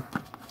wire.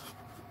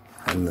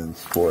 And then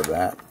score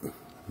that.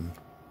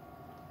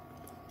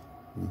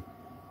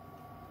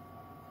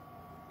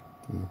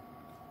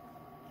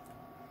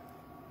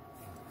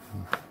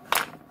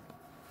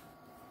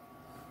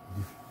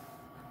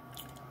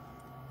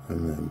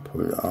 And then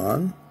put it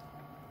on.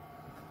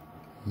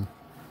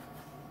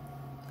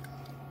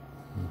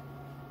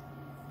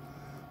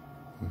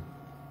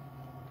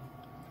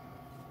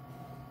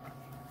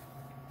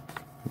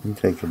 And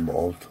take a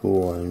ball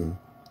tool and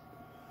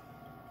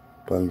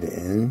blend it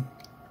in.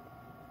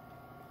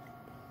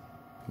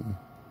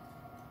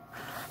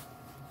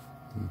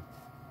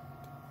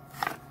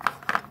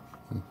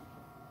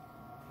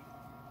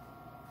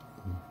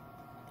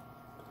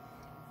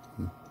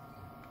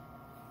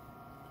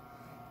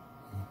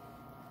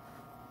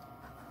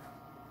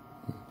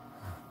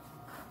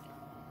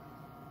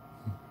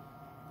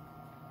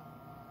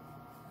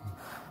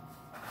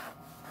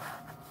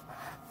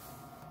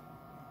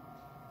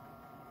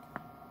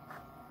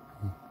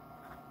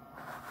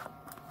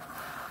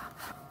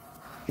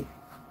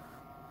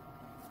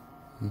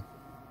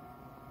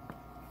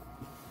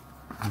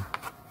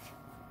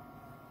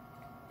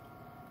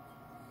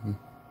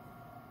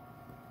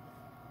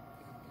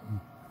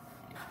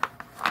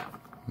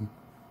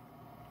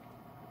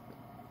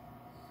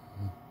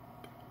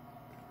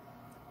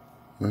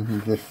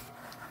 You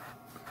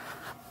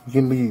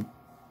can be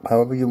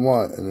however you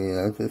want. I mean,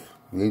 I just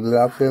leave it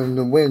out there in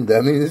the wind.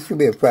 I mean, this could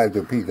be a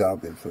fragile piece,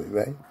 obviously,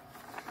 right?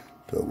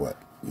 So what?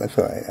 That's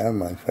all right. I don't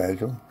mind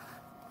fragile.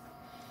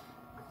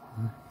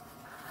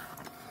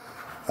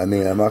 I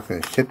mean, I'm not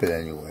going to ship it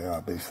anywhere,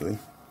 obviously.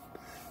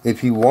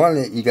 If you want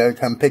it, you got to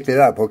come pick it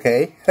up,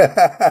 okay?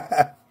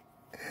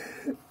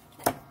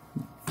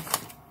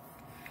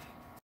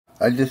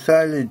 I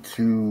decided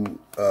to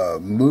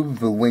move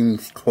the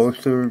wings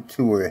closer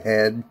to her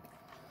head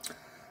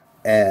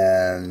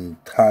and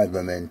tie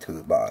them into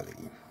the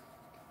body.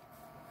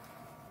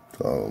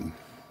 So,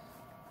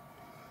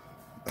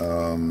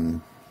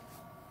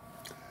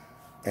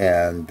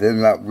 and they're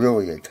not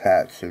really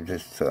attached, they're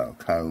just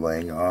kind of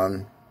laying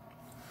on.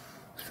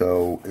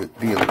 So it'd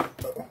be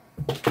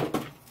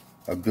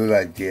a good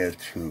idea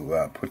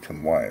to put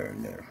some wire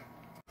in there.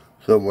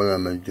 So what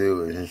I'm going to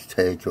do is just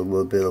take a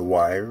little bit of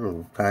wire,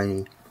 a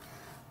tiny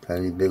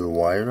bit of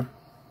wire,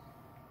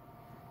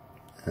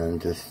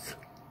 and just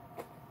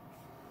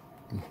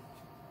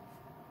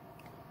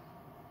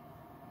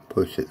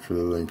push it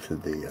through into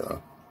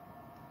the,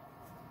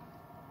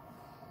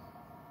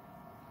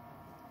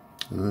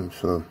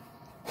 so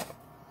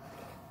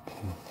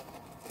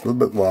a little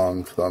bit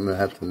long, so I'm going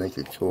to have to make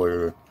it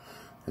shorter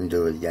and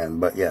do it again.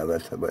 But yeah,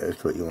 that's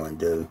what you want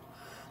to do.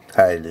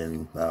 Tie it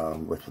in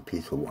with a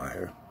piece of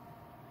wire.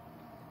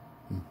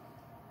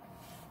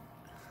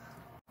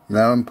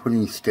 Now I'm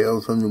putting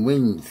scales on the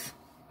wings.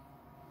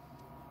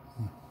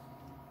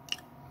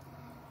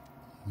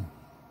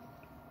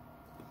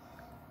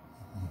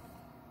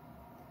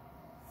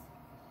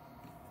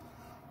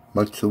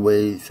 Much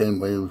the same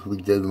way as we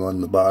did them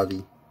on the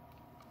body.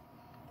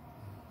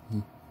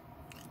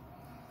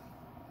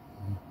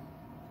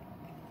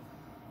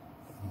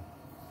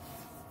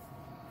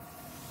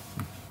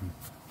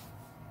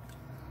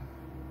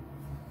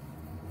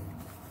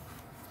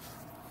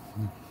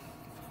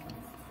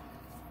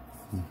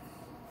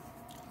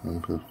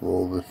 And just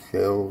roll the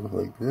scales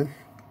like this.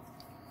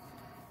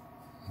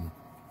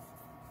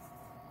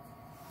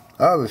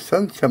 Oh, the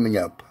sun's coming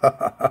up.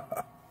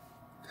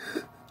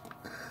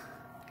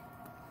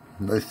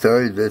 I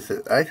started this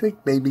at, I think,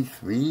 maybe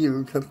 3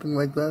 or something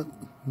like that.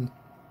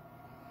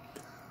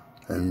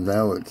 And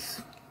now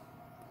it's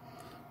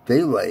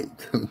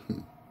daylight.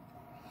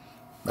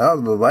 Oh,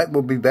 the light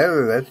will be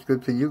better. That's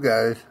good for you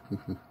guys.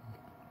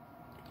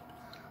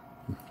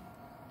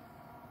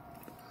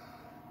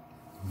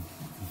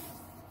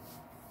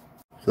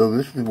 So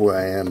this is where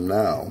I am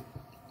now.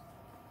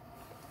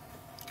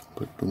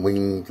 Put the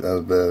wings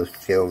of the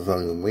scales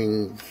on the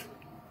wings.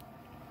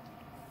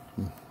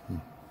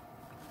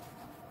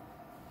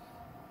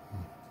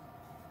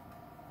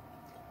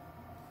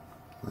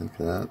 Like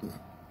that.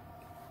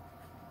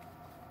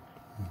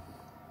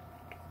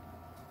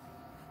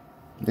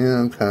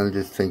 Yeah, I'm kind of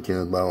just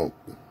thinking about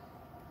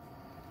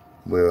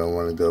where I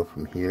want to go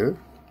from here.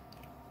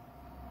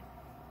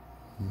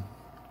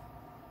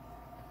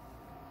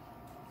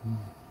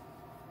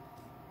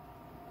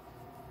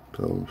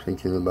 So I'm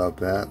thinking about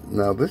that.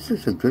 Now this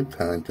is a good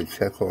time to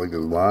check all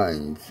your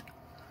lines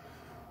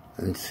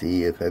and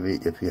see if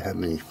you have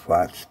any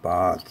flat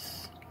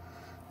spots.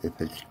 If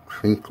it's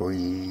crinkly,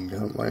 you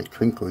don't want it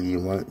crinkly, you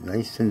want it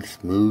nice and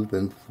smooth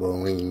and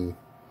flowing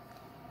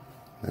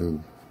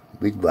and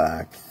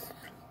relaxed.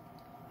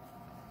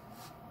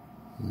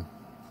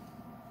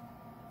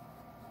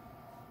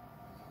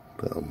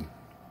 So,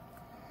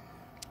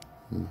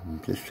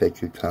 just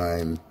take your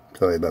time.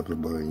 Sorry about the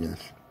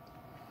blurriness.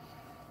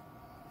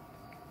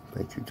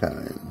 Take your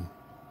time.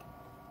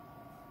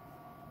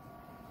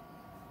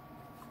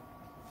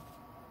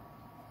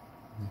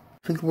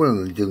 I think what I'm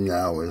going to do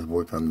now is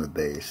work on the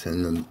base,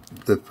 and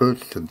the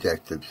first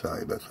objective,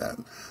 sorry about that,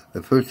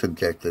 the first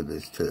objective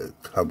is to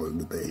cover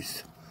the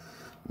base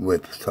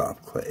with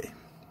soft clay.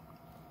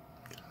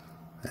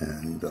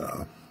 And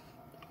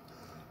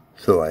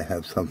so I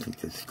have something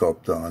to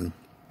sculpt on.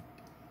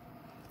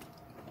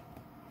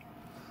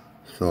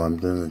 So I'm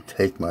going to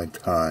take my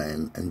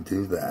time and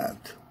do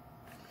that.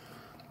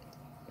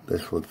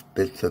 This with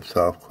bits of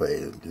soft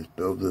clay, and just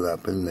build it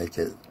up and make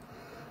it,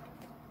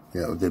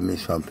 give me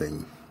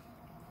something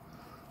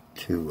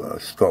to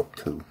sculpt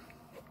to.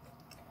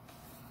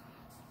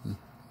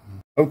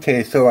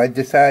 Okay, so I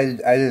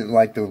decided I didn't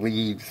like the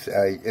leaves.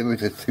 It was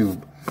just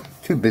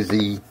too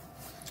busy.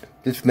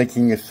 Just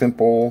making a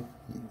simple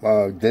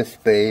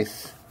disc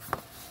base,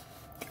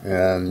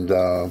 and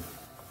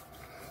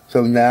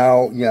so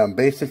now, I'm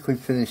basically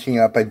finishing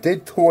up. I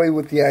did toy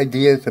with the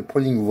ideas of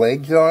putting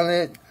legs on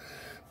it,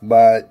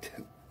 but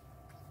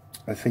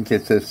I think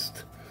it's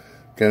just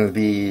going to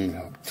be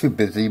too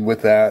busy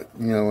with that,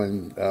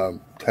 and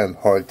kind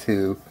of hard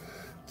to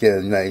get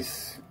a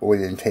nice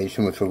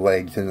orientation with the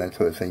legs and that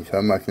sort of thing. So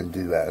I'm not going to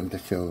do that. I'm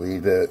just going to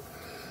leave it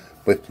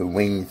with the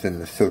wings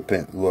and the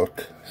serpent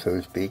look, so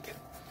to speak.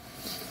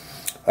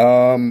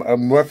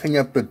 I'm roughing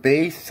up the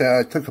base.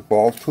 I took a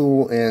ball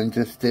tool and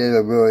just did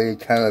a really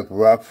kind of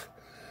rough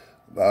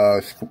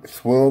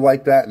swirl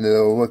like that, and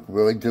it'll look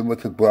really good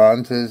with the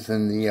bronzes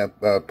and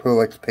the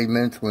Pearl X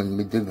pigments when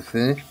we do the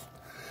finish.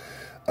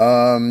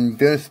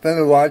 Gonna spend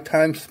a lot of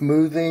time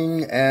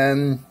smoothing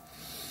and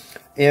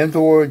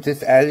or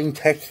just adding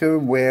texture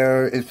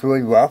where it's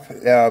really rough,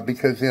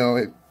 because, you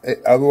know,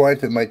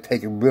 otherwise it might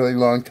take a really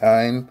long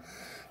time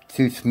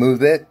to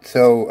smooth it.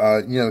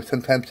 So, you know,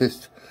 sometimes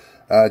just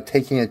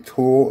taking a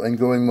tool and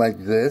going like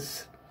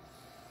this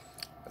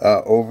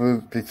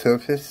over the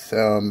surface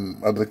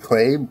of the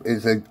clay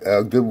is a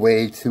good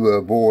way to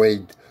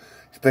avoid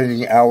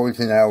spending hours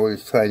and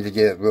hours trying to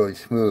get it really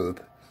smooth.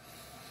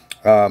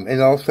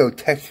 And also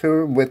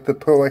texture with the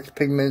Pearl X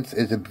pigments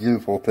is a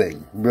beautiful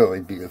thing, really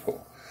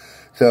beautiful.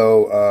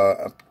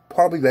 So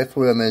probably that's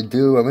what I'm going to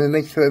do. I'm going to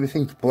make sure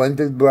everything's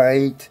blended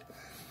right,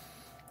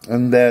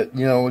 and that,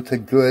 you know, it's a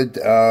good,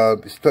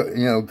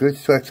 good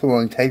structural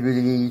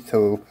integrity,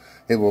 so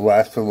it will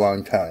last a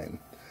long time.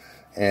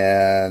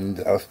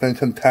 And I'll spend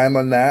some time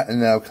on that,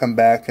 and then I'll come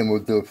back and we'll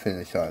do a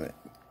finish on it.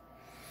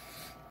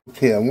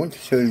 Okay, I want to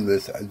show you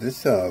this.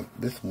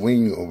 This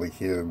wing over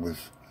here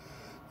was,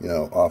 you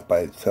know, off by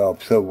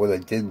itself. So what I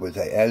did was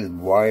I added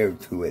wire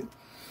to it,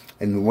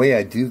 and the way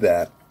I do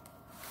that,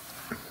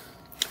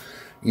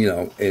 you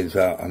know, is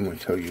I'm going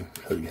to show you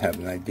so you have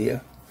an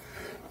idea.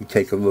 You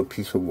take a little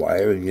piece of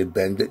wire and you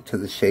bend it to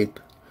the shape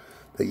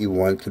that you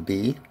want it to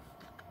be,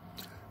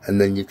 and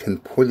then you can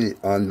put it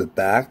on the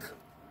back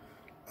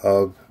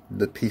of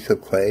the piece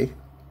of clay.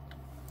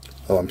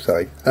 Oh, I'm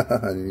sorry, I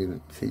didn't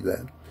even see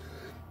that.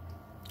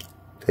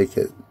 Take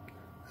it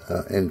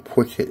and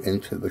push it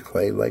into the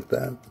clay like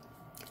that,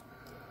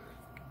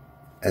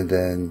 and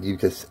then you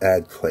just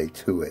add clay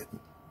to it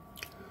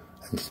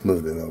and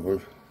smooth it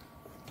over.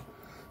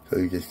 So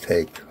you just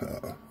take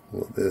a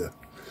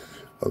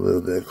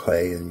little bit of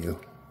clay and you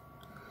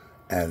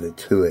add it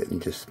to it and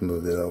just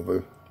smooth it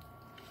over.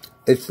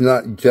 It's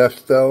not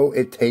just, though,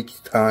 it takes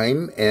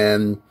time,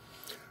 and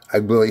I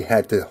really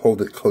had to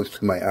hold it close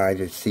to my eye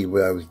to see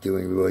what I was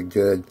doing really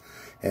good,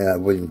 and I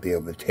wouldn't be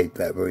able to tape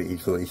that very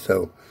easily.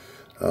 So,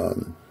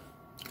 you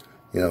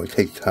know, it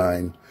takes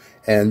time.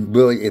 And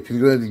really, if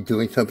you're going to be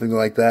doing something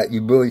like that,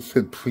 you really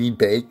should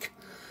pre-bake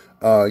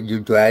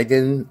your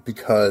dragon,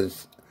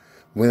 because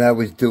when I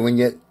was doing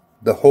it,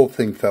 the whole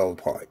thing fell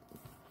apart,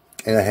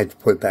 and I had to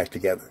put it back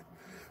together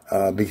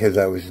because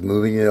I was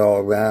moving it all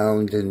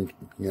around and,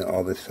 you know,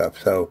 all this stuff.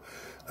 So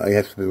you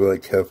have to be really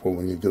careful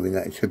when you're doing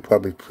that. You should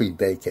probably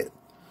pre-bake it.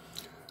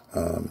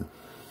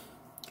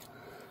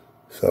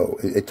 So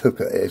it took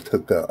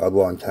a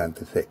long time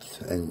to fix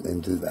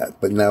and do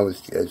that. But now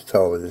it's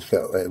solid. It's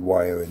got a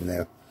wire in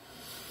there.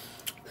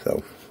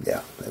 So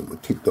yeah, and we'll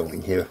keep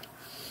going here.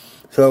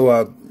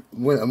 So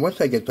once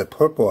I get the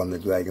purple on the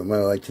dragon, what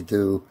I like to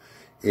do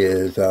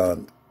is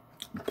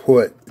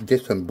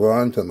get some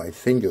bronze on my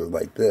finger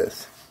like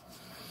this,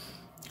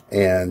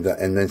 and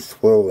then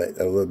swirl it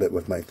a little bit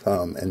with my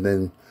thumb, and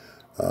then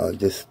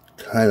just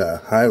kind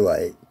of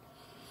highlight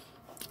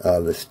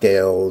the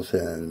scales.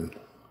 And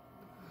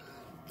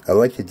I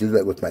like to do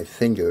that with my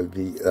finger.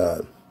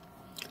 The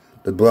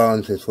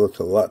bronze just looks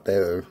a lot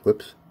better.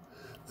 Whoops.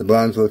 The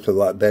bronze looks a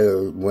lot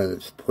better when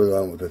it's put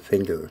on with a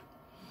finger.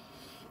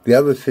 The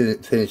other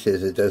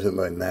finishes, it doesn't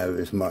really matter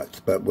as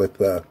much, but with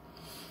the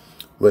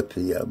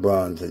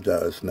bronze, it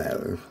does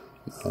matter.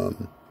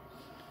 And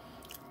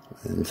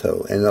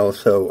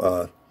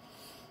also,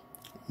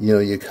 you know,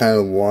 you kind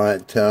of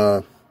want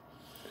to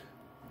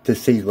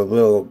see the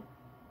little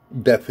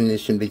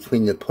definition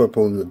between the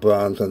purple and the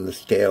bronze on the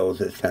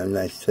scales. It's kind of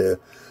nice to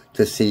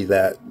see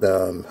that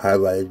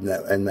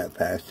highlighted in that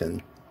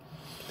fashion.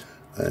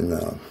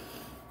 And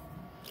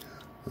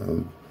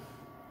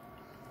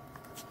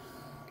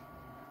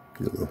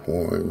the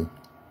horn,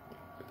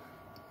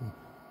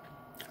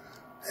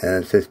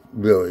 and it's just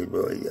really,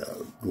 really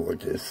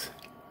gorgeous.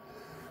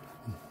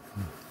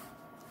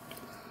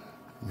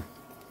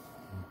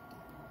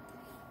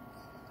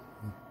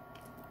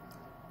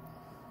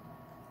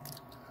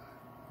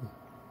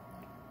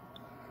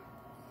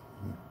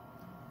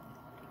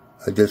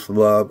 I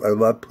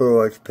love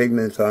Pearl X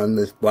pigments on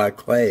this black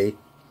clay.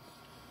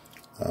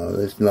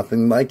 There's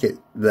nothing like it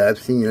that I've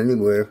seen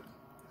anywhere.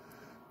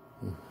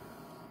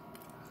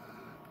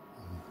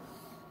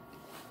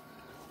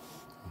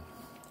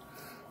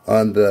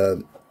 On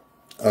the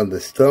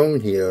stone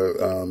here,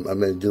 I'm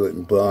going to do it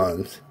in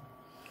bronze,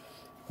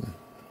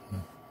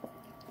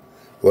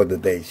 or the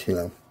base, you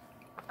know.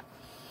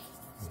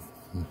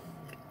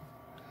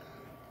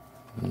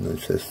 And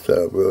it's just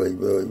really,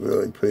 really,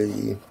 really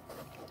pretty,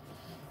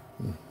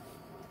 you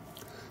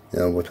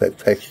know, with that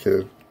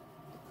texture.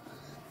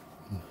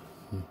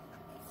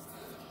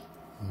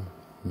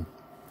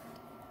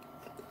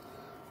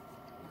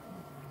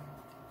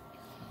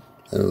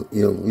 And,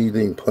 you know,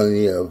 leaving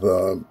plenty of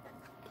the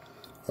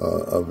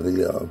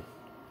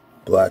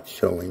black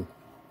showing.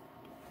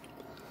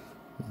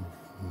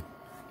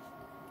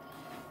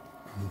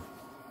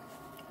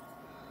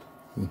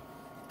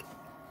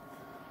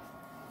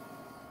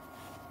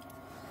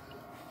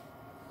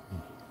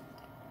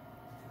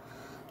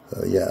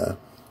 So yeah,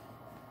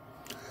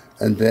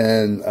 And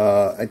then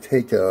I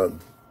take a,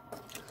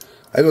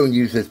 I don't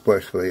use this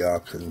brush very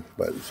often,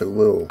 but it's a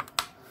little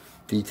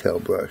detail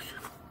brush.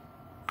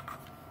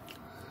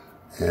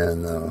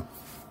 And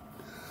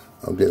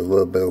I'll get a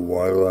little bit of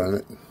water on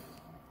it,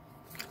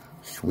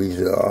 squeeze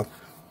it off,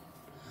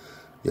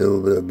 get a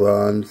little bit of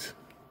bronze.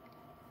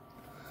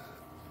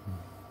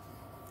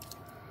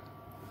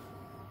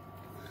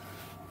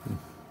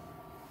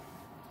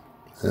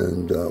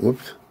 And,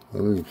 whoops, I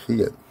don't even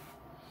see it.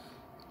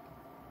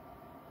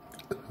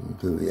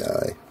 Do the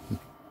eye.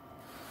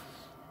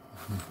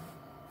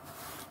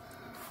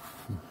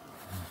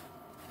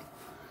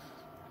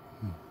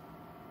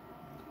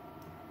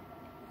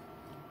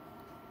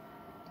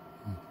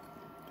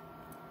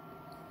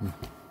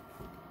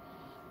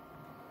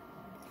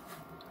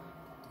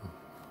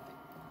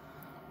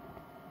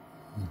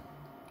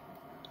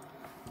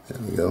 There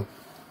we go.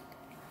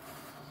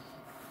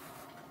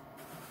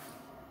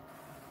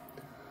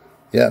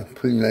 Yeah,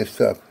 pretty nice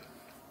stuff.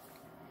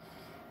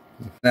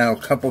 Now, a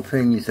couple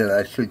things that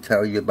I should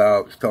tell you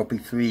about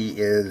Sculpey 3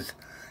 is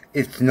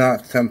it's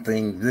not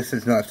something, this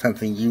is not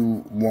something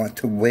you want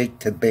to wait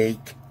to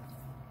bake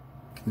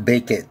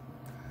it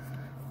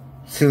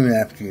soon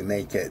after you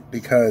make it,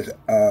 because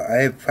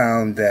I have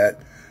found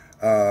that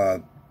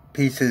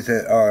pieces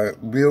that are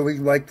really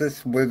like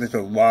this, where there's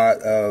a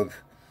lot of,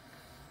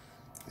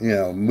 you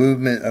know,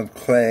 movement of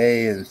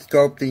clay and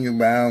sculpting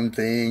around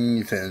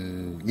things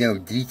and, you know,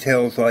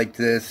 details like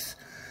this,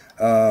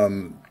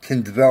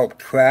 can develop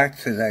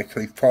cracks and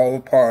actually fall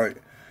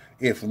apart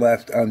if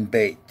left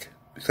unbaked.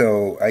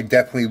 So I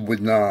definitely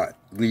would not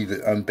leave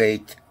it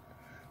unbaked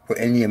for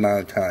any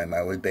amount of time.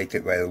 I would bake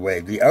it right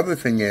away. The other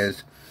thing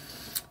is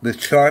the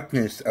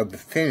sharpness of the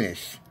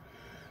finish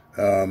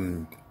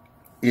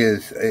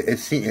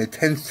it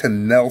tends to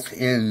melt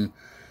in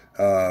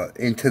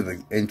into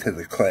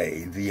the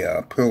clay,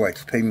 the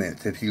Pearlex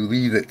pigments, if you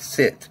leave it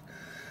sit.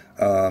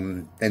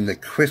 And the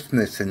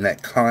crispness and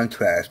that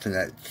contrast and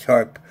that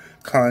sharp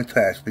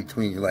contrast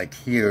between like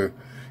here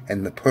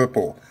and the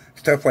purple,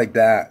 stuff like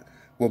that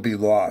will be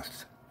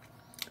lost.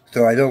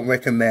 So I don't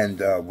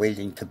recommend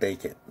waiting to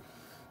bake it.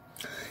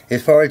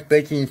 As far as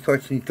baking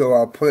instructions go,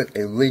 I'll put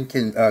a link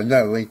in,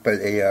 not a link,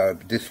 but a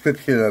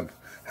description of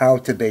how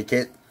to bake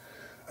it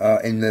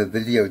in the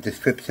video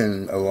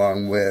description,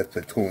 along with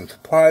the tool and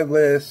supply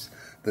list,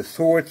 the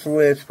source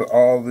list for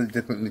all the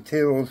different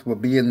materials will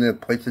be in the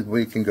places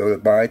where you can go to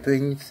buy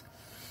things.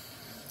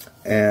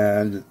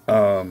 And,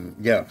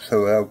 yeah,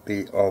 so that'll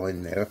be all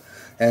in there.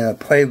 And a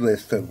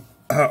playlist of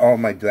all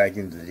my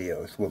dragon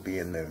videos will be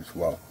in there as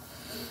well.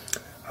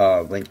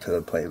 Link to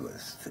the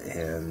playlist.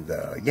 And,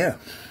 yeah.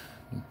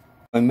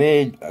 I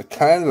made a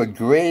kind of a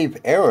grave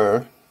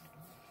error.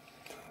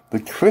 The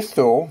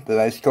crystal that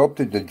I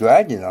sculpted the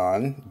dragon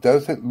on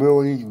doesn't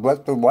really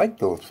let the light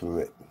go through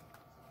it.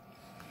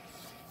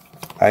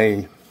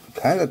 I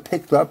kind of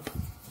picked up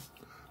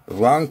the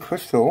wrong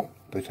crystal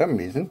for some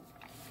reason.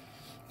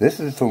 This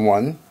is the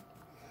one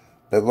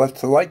that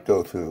lets the light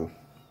go through.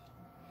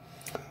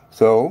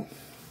 So,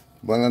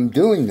 what I'm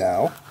doing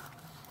now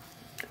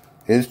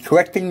is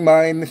correcting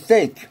my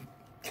mistake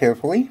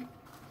carefully.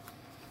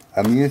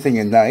 I'm using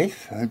a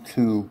knife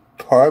to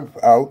carve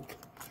out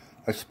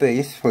a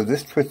space for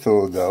this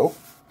crystal to go.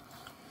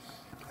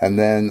 And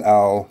then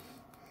I'll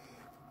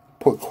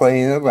put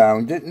clay in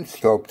around it and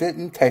sculpt it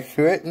and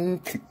texture it and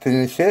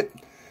finish it.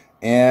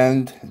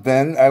 And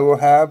then I will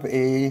have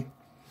a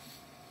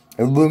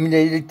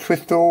illuminated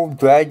crystal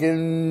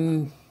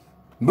dragon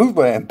mood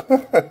lamp.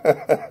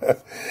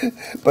 But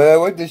I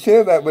wanted to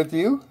share that with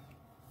you.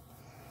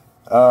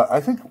 I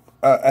think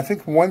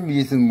one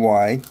reason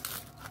why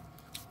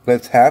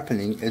that's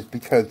happening is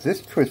because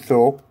this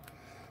crystal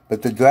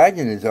that the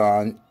dragon is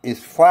on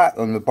is flat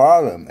on the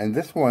bottom, and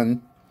this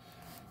one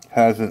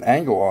has an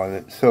angle on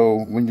it.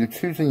 So when you're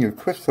choosing your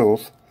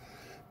crystals,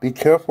 be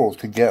careful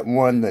to get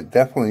one that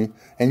definitely,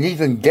 and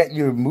even get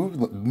your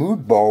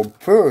mood bulb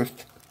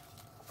first,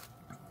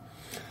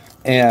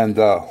 and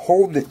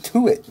hold it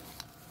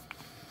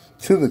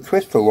to the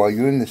crystal while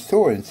you're in the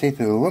store, and see if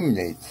it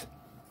illuminates.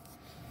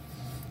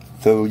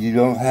 So you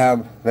don't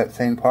have that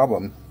same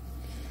problem.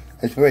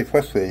 It's very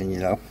frustrating, you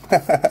know.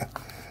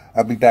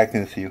 I'll be back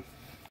in a few.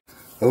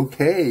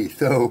 Okay,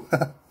 so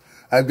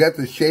I've got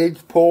the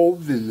shades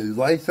pulled and the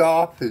lights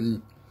off,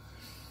 and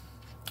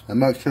I'm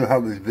not sure how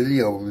this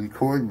video will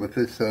record with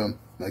this.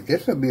 I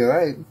guess it'll be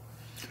alright.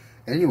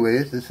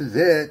 Anyways, this is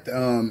it.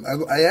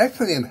 I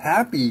actually am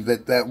happy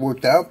that that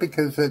worked out,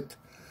 because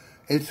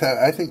it's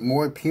I think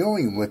more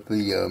appealing with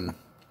the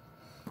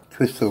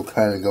crystal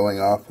kind of going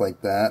off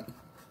like that.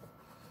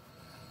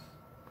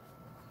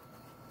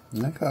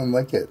 I kind of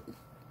like it.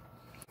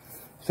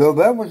 So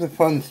that was a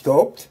fun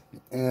sculpt,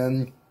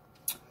 and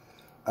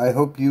I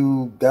hope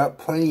you got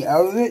plenty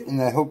out of it,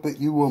 and I hope that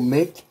you will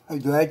make a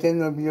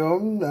dragon of your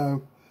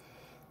own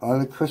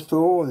on a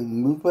crystal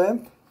and mood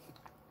lamp.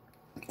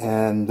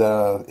 And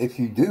if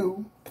you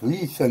do,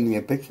 please send me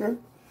a picture.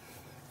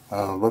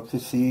 I'd love to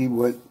see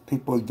what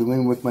people are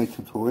doing with my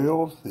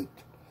tutorials.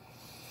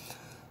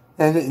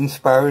 And it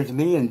inspires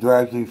me and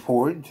drives me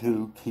forward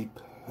to keep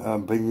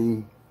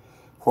bringing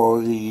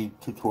quality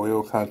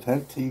tutorial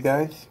content to you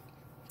guys.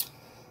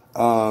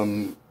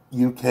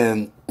 You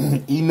can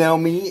email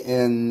me,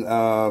 and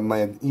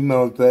my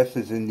email address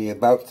is in the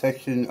About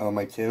section on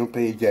my channel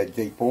page at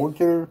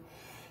Folger.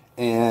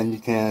 And you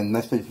can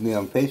message me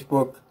on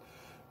Facebook.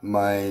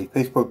 My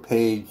Facebook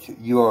page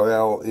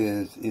URL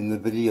is in the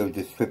video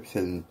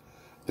description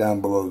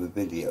down below the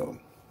video.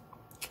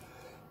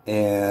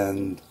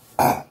 And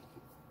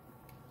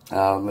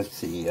let's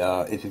see,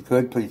 if you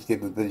could, please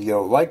give the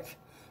video a like,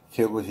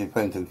 share it with your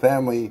friends and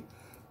family,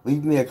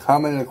 leave me a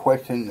comment or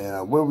question, and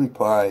I will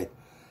reply,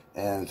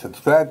 and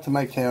subscribe to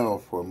my channel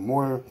for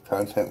more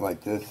content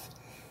like this.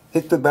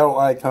 Hit the bell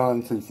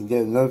icon so you can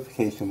get a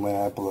notification when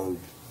I upload.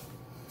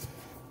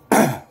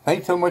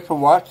 Thanks so much for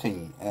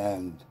watching,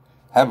 and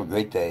have a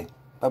great day.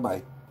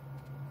 Bye-bye.